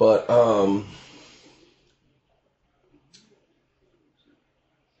 But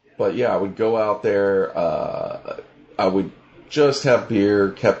yeah, I would go out there. I would just have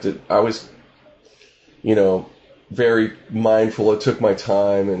beer, I was, you know, very mindful. I took my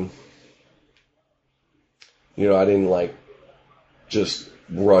time, and, you know, I didn't just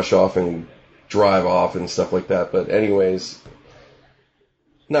rush off and drive off and stuff like that. But anyways,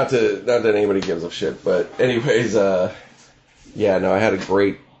 not that anybody gives a shit, but anyways, yeah, no, I had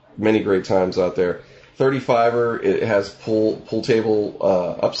many great times out there. 35er, it has pool table,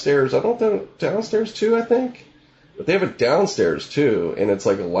 upstairs. I don't know, downstairs too, I think. But they have it downstairs too, and it's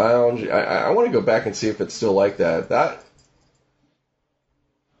like a lounge. I want to go back and see if it's still like that. That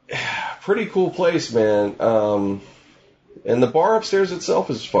pretty cool place, man. And the bar upstairs itself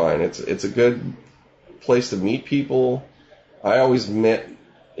is fine. It's a good place to meet people. I always met,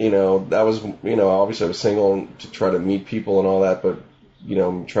 you know, that was, you know, obviously I was single to try to meet people and all that, but, you know,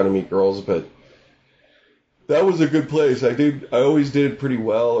 I'm trying to meet girls, but that was a good place. I always did pretty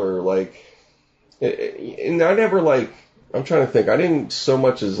well, or and I never I'm trying to think, I didn't so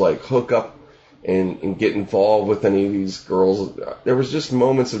much as hook up and get involved with any of these girls. There was just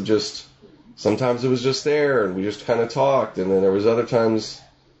moments of sometimes it was just there and we just kind of talked, and then there was other times,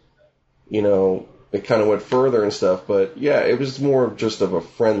 you know, it kind of went further and stuff. But yeah, it was more just of a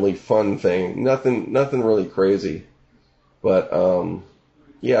friendly, fun thing. Nothing really crazy. But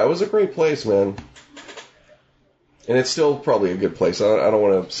yeah, it was a great place, man. And it's still probably a good place. I don't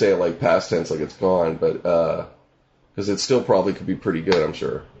want to say it like past tense, like it's gone, but because it still probably could be pretty good, I'm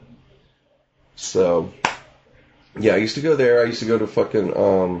sure. So yeah, I used to go there. I used to go to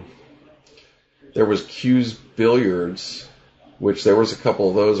fucking there was Q's Billiards, which there was a couple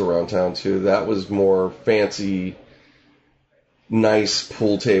of those around town too. That was more fancy, nice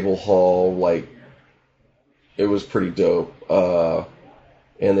pool table hall. Like, it was pretty dope.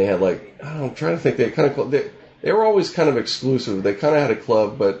 And they had like, I'm trying to think, they were always kind of exclusive. They kind of had a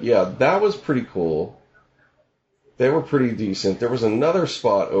club, but yeah, that was pretty cool. They were pretty decent. There was another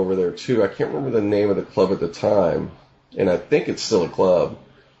spot over there too. I can't remember the name of the club at the time, and I think it's still a club.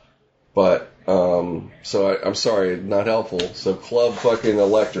 But so I'm sorry, not helpful. So Club fucking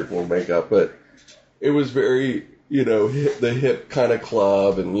Electric will make up, but it was very, the hip kind of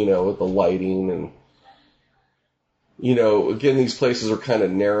club, and with the lighting, and again, these places are kind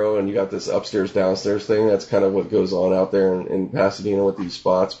of narrow, and you got this upstairs downstairs thing. That's kind of what goes on out there in Pasadena with these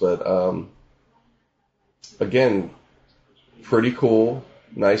spots. But again, pretty cool,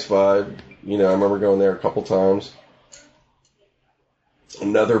 nice vibe. I remember going there a couple times.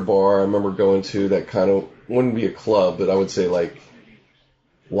 Another bar I remember going to that kind of wouldn't be a club, but I would say like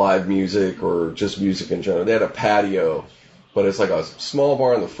live music or just music in general. They had a patio, but it's like a small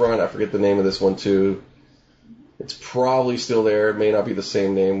bar in the front. I forget the name of this one too. It's probably still there. It may not be the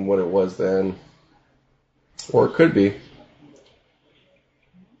same name what it was then, or it could be.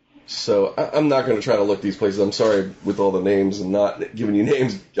 So I'm not going to try to look these places. I'm sorry with all the names and not giving you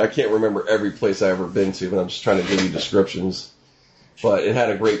names. I can't remember every place I've ever been to, but I'm just trying to give you descriptions. But it had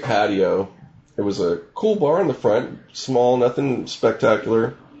a great patio. It was a cool bar in the front, small, nothing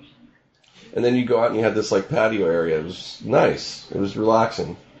spectacular. And then you go out and you had this like patio area. It was nice. It was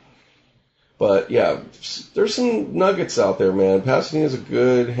relaxing. But yeah, there's some nuggets out there, man. Pasadena is a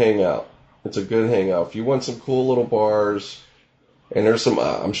good hangout. It's a good hangout. If you want some cool little bars, and there's some,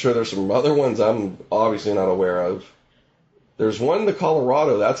 I'm sure there's some other ones I'm obviously not aware of. There's one in the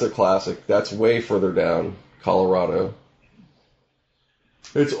Colorado. That's a classic. That's way further down, Colorado.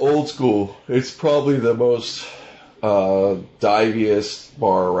 It's old school. It's probably the most diviest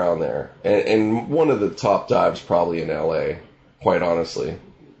bar around there. And one of the top dives probably in LA, quite honestly.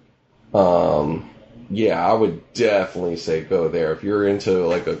 Yeah, I would definitely say go there. If you're into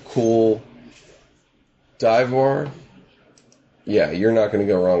like a cool dive bar, yeah, you're not going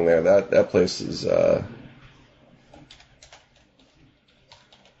to go wrong there. That place is,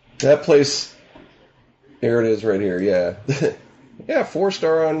 that place, here it is right here, yeah. Yeah,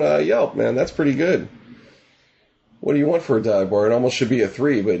 4-star on Yelp, man. That's pretty good. What do you want for a dive bar? It almost should be a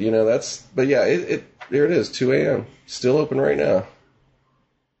 3, but but yeah, there it is, 2 a.m. Still open right now.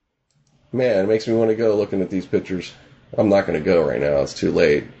 Man, it makes me want to go looking at these pictures. I'm not going to go right now. It's too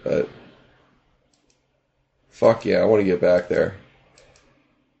late, but fuck yeah, I want to get back there.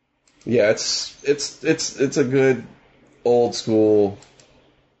 Yeah, it's a good old school,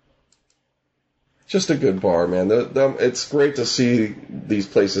 just a good bar, man. It's great to see these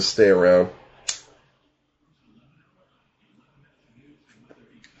places stay around.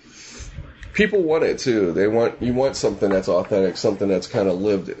 People want it too. You want something that's authentic, something that's kind of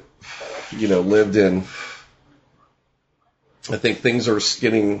lived in. I think things are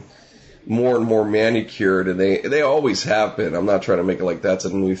getting more and more manicured, and they always have been. I'm not trying to make it like that's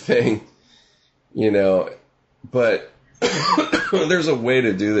a new thing, but there's a way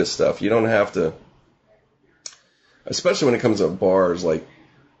to do this stuff. You don't have to, especially when it comes to bars. Like,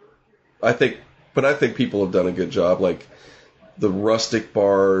 I think people have done a good job, like the rustic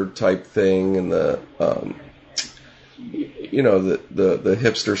bar type thing, and the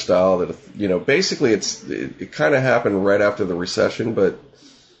hipster style that, basically it kind of happened right after the recession, but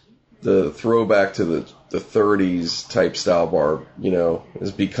the throwback to the 30s type style bar,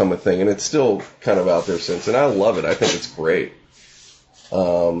 has become a thing, and it's still kind of out there since, and I love it. I think it's great.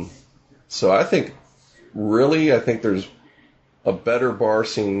 So I think there's a better bar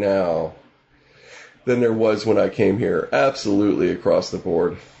scene now than there was when I came here. Absolutely across the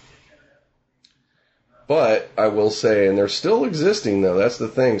board. But I will say, and they're still existing though, that's the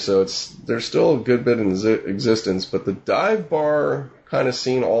thing, so there's still a good bit in existence, but the dive bar kind of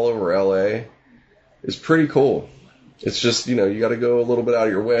scene all over LA is pretty cool. It's just, you got to go a little bit out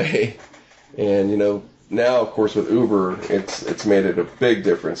of your way. And, now, of course, with Uber, it's made it a big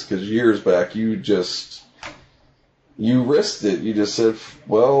difference, because years back, you risked it. You just said,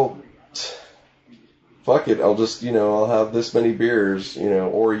 well, fuck it, I'll just, I'll have this many beers,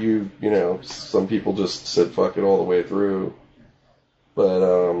 or some people just said fuck it all the way through. But,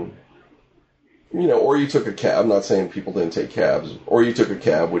 or you took a cab. I'm not saying people didn't take cabs. Or you took a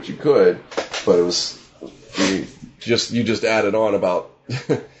cab, which you could, but it was, you just added on about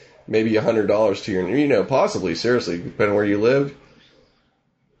maybe $100 to your, possibly, seriously, depending where you lived.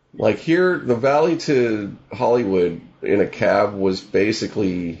 Like here, the Valley to Hollywood in a cab was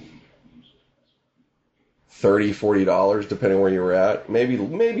basically $30, $40, depending where you were at. Maybe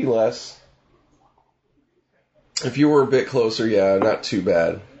less. If you were a bit closer, yeah, not too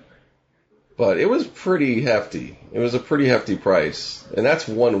bad. But it was pretty hefty. It was a pretty hefty price. And that's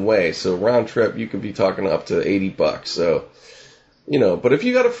one way. So round trip, you could be talking up to $80. So, but if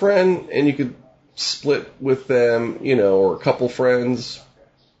you got a friend and you could split with them, or a couple friends,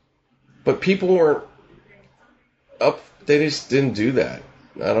 but people weren't up, they just didn't do that.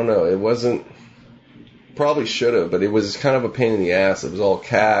 I don't know. It wasn't, probably should have, but it was kind of a pain in the ass. It was all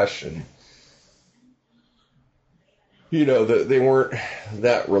cash and, they weren't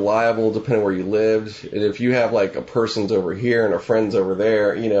that reliable depending where you lived. And if you have like a person's over here and a friend's over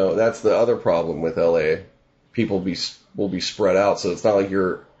there, that's the other problem with LA. People will be spread out. So it's not like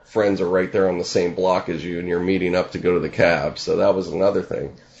your friends are right there on the same block as you and you're meeting up to go to the cab. So that was another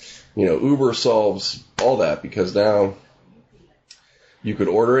thing. Uber solves all that because now you could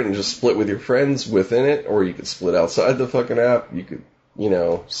order it and just split with your friends within it, or you could split outside the fucking app. You could,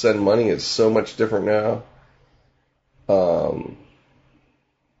 send money. It's so much different now.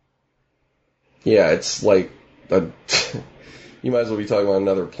 Yeah, it's like you might as well be talking about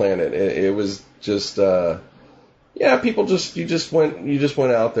another planet. It was just, people you just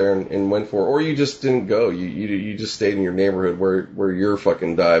went out there and went for it, or you just didn't go. You just stayed in your neighborhood where your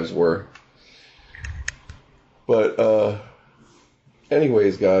fucking dives were. But,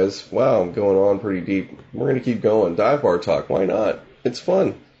 anyways, guys, wow, I'm going on pretty deep. We're going to keep going. Dive bar talk, why not? It's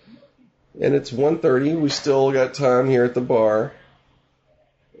fun. And it's 1:30. We still got time here at the bar,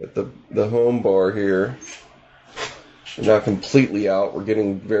 at the home bar here. We're not completely out. We're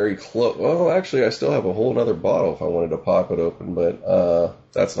getting very close. Well, actually, I still have a whole other bottle if I wanted to pop it open, but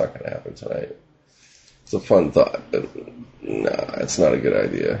that's not going to happen tonight. It's a fun thought, but nah, it's not a good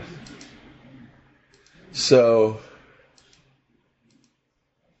idea. So,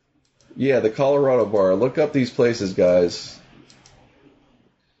 yeah, the Colorado bar. Look up these places, guys.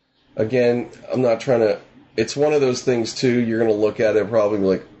 Again, I'm not trying to... It's one of those things, too, you're going to look at it and probably be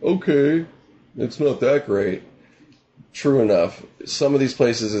like, okay, it's not that great. True enough. Some of these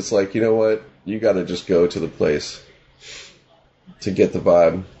places, it's like, you know what? You got to just go to the place to get the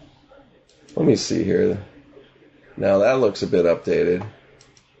vibe. Let me see here. Now, that looks a bit updated.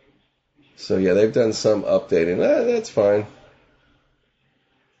 So, yeah, they've done some updating. That's fine.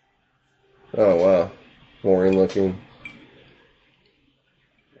 Oh, wow. Boring looking.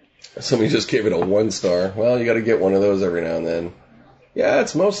 Somebody just gave it a 1 star. Well, you got to get one of those every now and then. Yeah,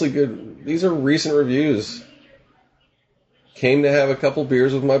 it's mostly good. These are recent reviews. Came to have a couple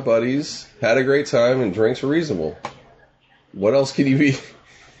beers with my buddies. Had a great time, and drinks were reasonable. What else could you be?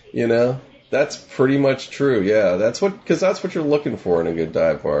 That's pretty much true. Yeah, that's what you're looking for in a good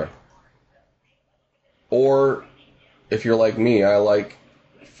dive bar. Or, if you're like me, I like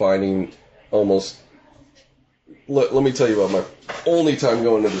finding almost... Let me tell you about my only time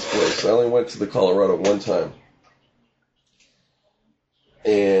going to this place. I only went to the Colorado one time.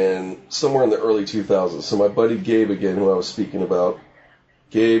 And somewhere in the early 2000s. So my buddy Gabe, again, who I was speaking about.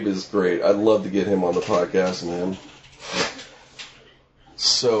 Gabe is great. I'd love to get him on the podcast, man.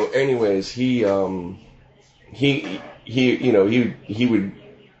 So anyways, we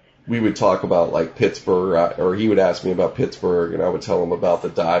would talk about like Pittsburgh, or he would ask me about Pittsburgh, and I would tell him about the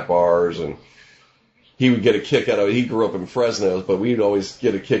dive bars, and he would get a kick out of it. He grew up in Fresno, but we'd always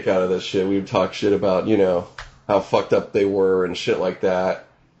get a kick out of this shit. We would talk shit about, how fucked up they were and shit like that.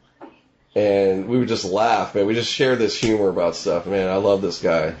 And we would just laugh, man. We just share this humor about stuff. Man, I love this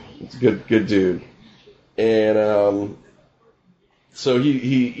guy. He's a good dude. And, so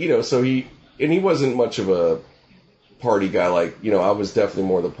he wasn't much of a party guy. Like, I was definitely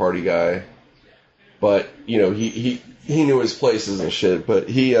more the party guy. But, he knew his places and shit. But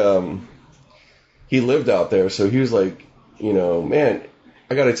he lived out there, so he was like, man,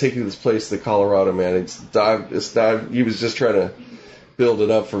 I got to take you to this place, the Colorado, man. It's dive. He was just trying to build it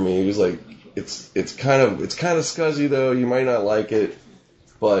up for me. He was like, it's kind of scuzzy though. You might not like it,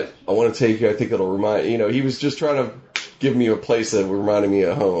 but I want to take you. I think it'll remind. He was just trying to give me a place that reminded me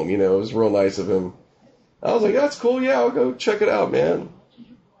of home. It was real nice of him. I was like, that's cool. Yeah, I'll go check it out, man.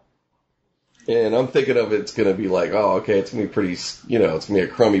 And I'm thinking of it's gonna be like, oh, okay, it's gonna be pretty. It's gonna be a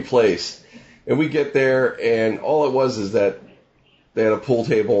crummy place. And we get there, and all it was is that they had a pool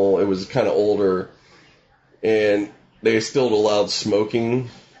table. It was kind of older, and they still allowed smoking,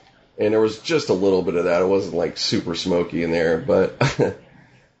 and there was just a little bit of that. It wasn't like super smoky in there, but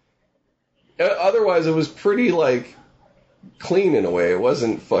otherwise it was pretty like clean in a way. It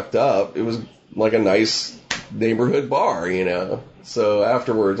wasn't fucked up. It was like a nice neighborhood bar, you know. So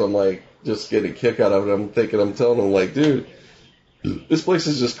afterwards, I'm like, just getting a kick out of it. I'm telling them like, dude, this place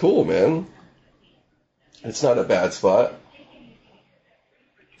is just cool, man. It's not a bad spot.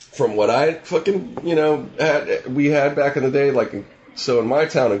 From what I fucking, we had back in the day, like, so in my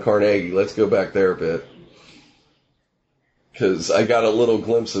town in Carnegie, let's go back there a bit. Because I got a little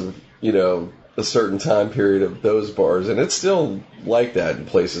glimpse of, a certain time period of those bars, and it's still like that in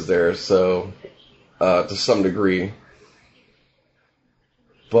places there, so, to some degree.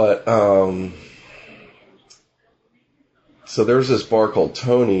 But, so there's this bar called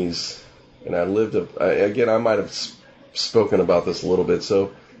Tony's, and I might have spoken about this a little bit, so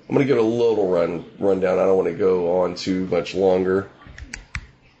I'm going to give it a little rundown. I don't want to go on too much longer,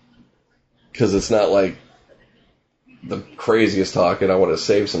 because it's not like the craziest talk, and I want to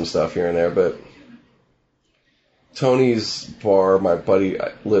save some stuff here and there, but Tony's bar, my buddy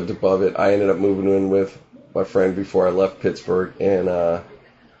lived above it. I ended up moving in with my friend before I left Pittsburgh, and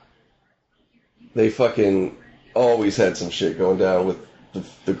they fucking always had some shit going down with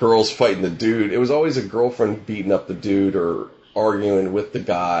the girls fighting the dude. It was always a girlfriend beating up the dude or arguing with the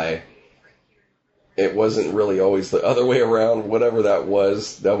guy. It wasn't really always the other way around. Whatever that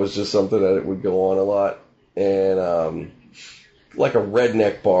was just something that would go on a lot. And like a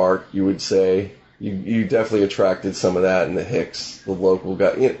redneck bar, you would say. You definitely attracted some of that in the Hicks, the local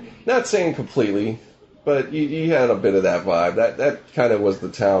guy. Not saying completely, but you had a bit of that vibe. That kind of was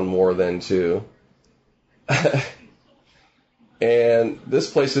the town more than too. And this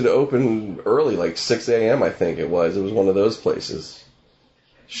place had opened early, like 6 a.m. I think it was. It was one of those places.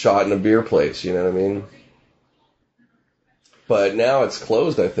 Shot in a beer place, you know what I mean? But now it's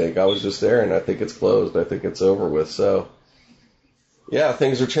closed, I think. I was just there, and I think it's closed. I think it's over with. So, yeah,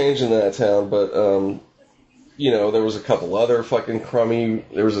 things are changing in that town. But, there was a couple other fucking crummy.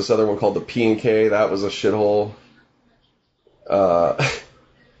 There was this other one called the P&K. That was a shithole.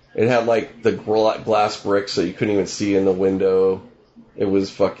 It had, like, the glass bricks, so you couldn't even see in the window. It was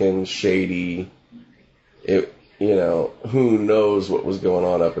fucking shady. Who knows what was going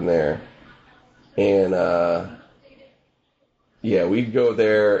on up in there. And, yeah, we'd go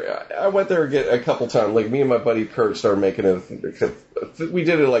there. I went there a couple times. Like, me and my buddy Kurt started making it. We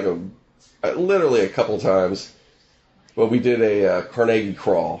did it like literally a couple times. But we did a Carnegie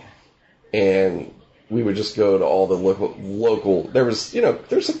crawl. And we would just go to all the local. There's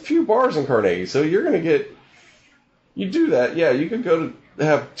a few bars in Carnegie, so you're going to you do that. Yeah, you could go to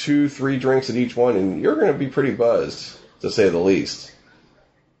have 2-3 drinks at each one, and you're going to be pretty buzzed, to say the least.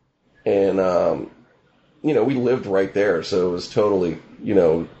 And, we lived right there, so it was totally,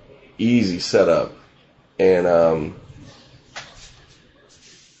 easy setup. And,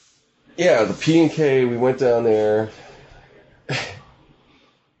 yeah, the P&K, we went down there,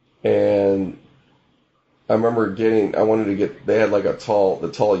 and I remember they had like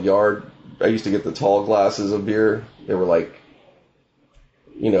the tall yard. I used to get the tall glasses of beer. They were like,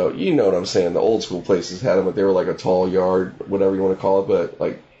 you know what I'm saying. The old school places had them, but they were like a tall yard, whatever you want to call it, but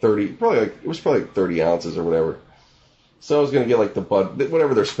like 30, it was probably like 30 ounces or whatever. So I was going to get like the Bud,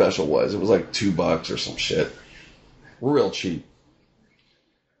 whatever their special was. It was like $2 or some shit. Real cheap.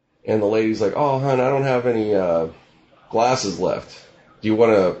 And the lady's like, oh, hon, I don't have any glasses left. Do you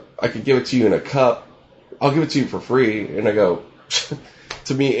want I could give it to you in a cup. I'll give it to you for free. And I go,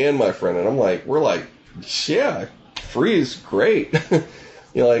 to me and my friend. And we're like, yeah, free is great.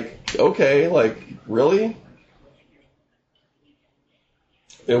 You're like, okay, like, really?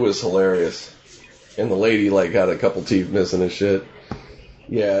 It was hilarious. And the lady, like, had a couple teeth missing and shit.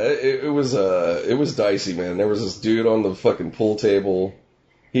 Yeah, it was dicey, man. There was this dude on the fucking pool table.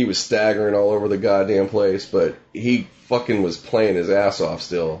 He was staggering all over the goddamn place, but he fucking was playing his ass off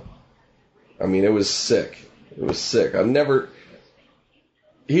still. I mean, it was sick. It was sick.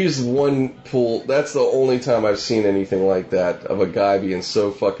 He's one pool. That's the only time I've seen anything like that, of a guy being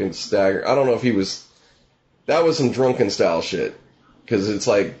so fucking staggered. I don't know if that was some drunken style shit. Because it's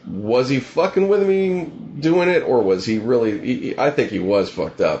like, was he fucking with me doing it, or was he really, I think he was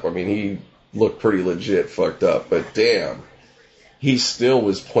fucked up. I mean, he looked pretty legit fucked up, but damn, he still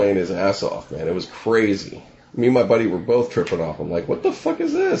was playing his ass off, man. It was crazy. Me and my buddy were both tripping off. I'm like, what the fuck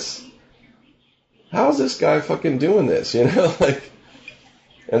is this? How's this guy fucking doing this, like,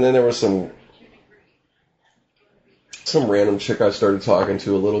 and then there was some random chick I started talking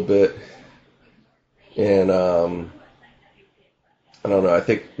to a little bit. And I don't know. I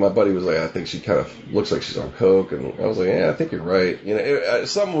think my buddy was like, I think she kind of looks like she's on coke, and I was like, yeah, I think you're right. You know,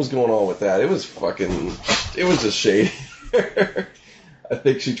 something was going on with that. It was just shady. I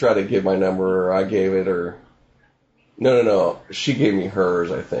think she tried to give my number, or I gave it, or no. She gave me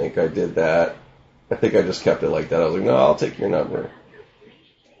hers. I think I did that. I think I just kept it like that. I was like, no, I'll take your number.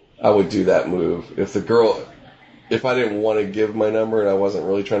 I would do that move if I didn't want to give my number and I wasn't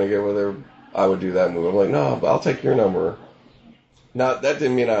really trying to get with her. I would do that move. I'm like, no, but I'll take your number. That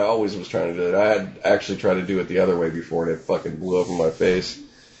didn't mean I always was trying to do it. I had actually tried to do it the other way before, and it fucking blew up in my face.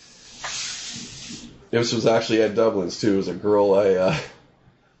 This was actually at Dublin's, too. It was a girl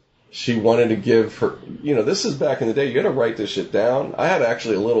she wanted to give her, this is back in the day. You had to write this shit down. I had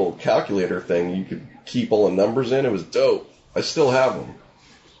actually a little calculator thing you could keep all the numbers in. It was dope. I still have them.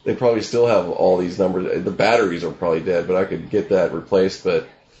 They probably still have all these numbers. The batteries are probably dead, but I could get that replaced, but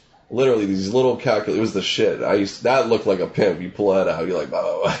literally, these little calculators, it was the shit. That looked like a pimp. You pull that out, you're like,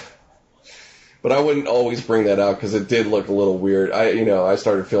 oh. But I wouldn't always bring that out because it did look a little weird. I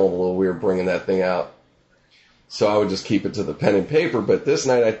started feeling a little weird bringing that thing out. So I would just keep it to the pen and paper. But this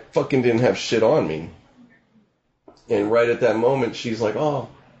night, I fucking didn't have shit on me. And right at that moment, she's like, oh,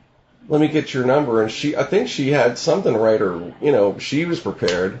 let me get your number. And I think she had something right, or, she was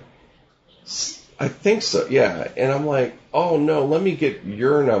prepared. I think so, yeah. And I'm like, oh no, let me get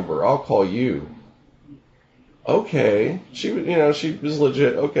your number. I'll call you. Okay. She was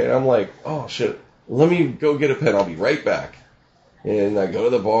legit. Okay. I'm like, oh shit. Let me go get a pen. I'll be right back. And I go to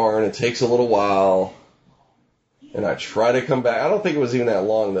the bar, and it takes a little while. And I try to come back. I don't think it was even that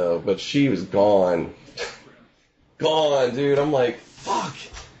long though, but she was gone. Gone, dude. I'm like, fuck.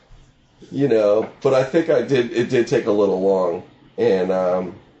 But I think it did take a little long.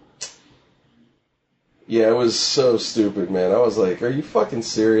 And, yeah, it was so stupid, man. I was like, are you fucking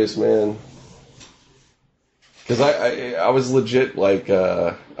serious, man? Because I was legit like,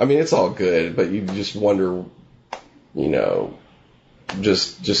 it's all good, but you just wonder,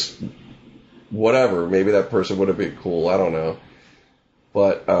 just whatever. Maybe that person would have been cool. I don't know.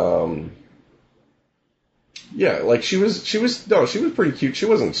 But, yeah, like she was pretty cute. She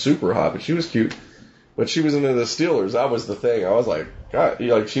wasn't super hot, but she was cute. But she was into the Steelers. That was the thing. I was like,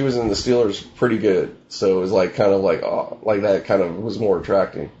 God, she was in the Steelers pretty good. So it was like kind of like, oh, like that kind of was more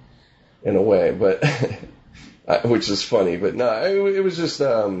attracting in a way, but, which is funny. But no, it was just,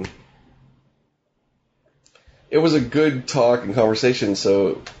 it was a good talk and conversation.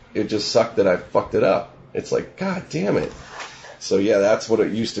 So it just sucked that I fucked it up. It's like, God damn it. So yeah, that's what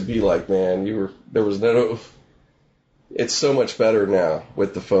it used to be like, man. It's so much better now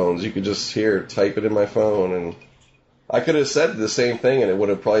with the phones. You could just type it in my phone, and I could have said the same thing, and it would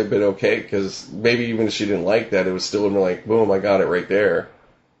have probably been okay, because maybe even if she didn't like that, it was still been like, boom, I got it right there.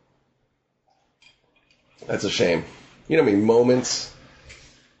 That's a shame. You know what I mean? Moments.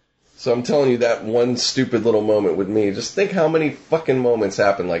 So I'm telling you, that one stupid little moment with me, just think how many fucking moments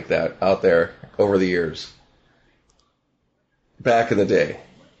happened like that out there over the years. Back in the day.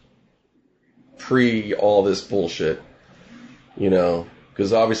 Pre all this bullshit.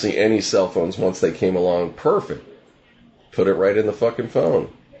 Because obviously any cell phones, once they came along, perfect. Put it right in the fucking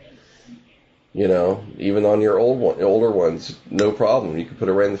phone. Even on your older ones, no problem. You can put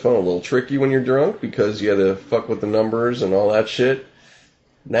it right in the phone. A little tricky when you're drunk because you had to fuck with the numbers and all that shit.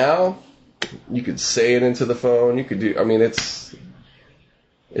 Now, you could say it into the phone. You could do,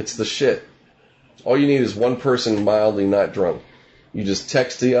 it's the shit. All you need is one person mildly not drunk. You just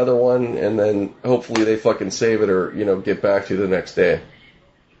text the other one, and then hopefully they fucking save it or, get back to you the next day.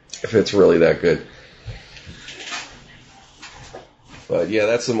 If it's really that good. But yeah,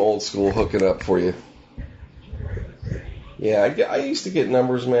 that's some old school hooking up for you. Yeah, I used to get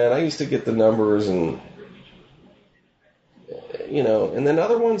numbers, man. I used to get the numbers and, and then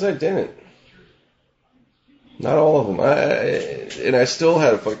other ones I didn't. Not all of them. I still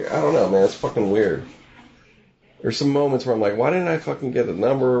had I don't know, man. It's fucking weird. There's some moments where I'm like, why didn't I fucking get a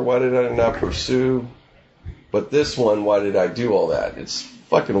number? Why did I not pursue? But this one, why did I do all that? It's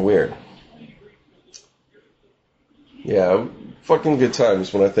fucking weird. Yeah, fucking good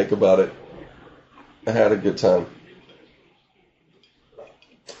times when I think about it. I had a good time.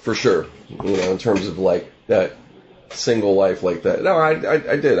 For sure. In terms of like that single life like that. No, I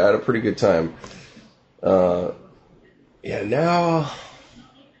did. I had a pretty good time. Yeah, now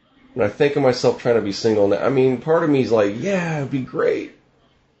when I think of myself trying to be single now, part of me is like, yeah, it'd be great.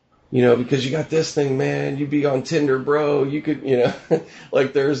 Because you got this thing, man. You'd be on Tinder, bro. You could,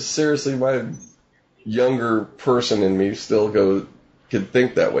 like there's seriously my younger person in me still could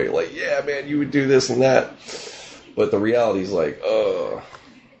think that way. Like, yeah, man, you would do this and that. But the reality is like,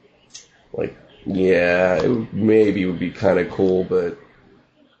 like, Yeah, maybe would be kind of cool, but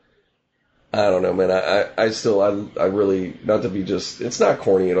I don't know, man. I really, not to be just, it's not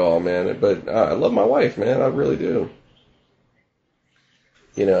corny at all, man, but I love my wife, man. I really do.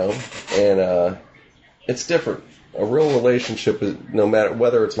 You know, and it's different. A real relationship is, no matter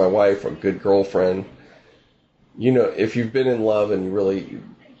whether it's my wife or a good girlfriend, you know, if you've been in love and you really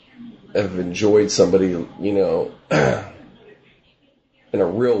have enjoyed somebody, you know, in a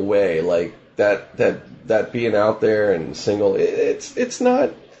real way, like that being out there and single, it's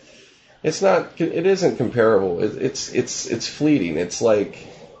not, it isn't comparable. It's fleeting. It's like,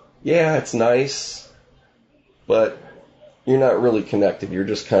 yeah, it's nice, but you're not really connected. You're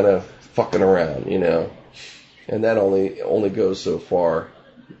just kind of fucking around, you know. And that only goes so far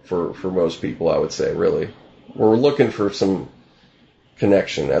for most people, I would say, really. We're looking for some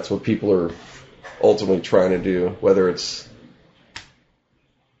connection. That's what people are ultimately trying to do, whether it's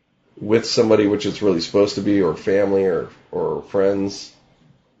with somebody, which it's really supposed to be, or family, or friends.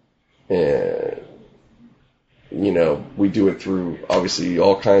 And, you know, we do it through, obviously,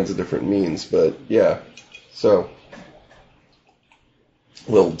 all kinds of different means. But, yeah, so,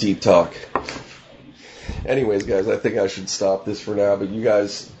 a little deep talk. Anyways, guys, I think I should stop this for now. But you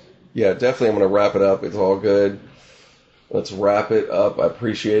guys, yeah, definitely I'm going to wrap it up. It's all good. Let's wrap it up. I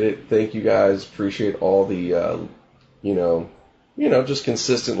appreciate it. Thank you, guys. Appreciate all the, you know, just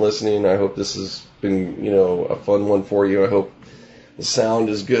consistent listening. I hope this has been, you know, a fun one for you. I hope the sound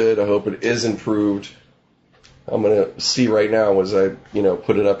is good. I hope it is improved. I'm going to see right now as I, you know,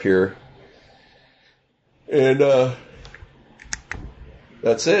 put it up here. And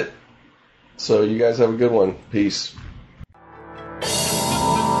that's it. So you guys have a good one. Peace.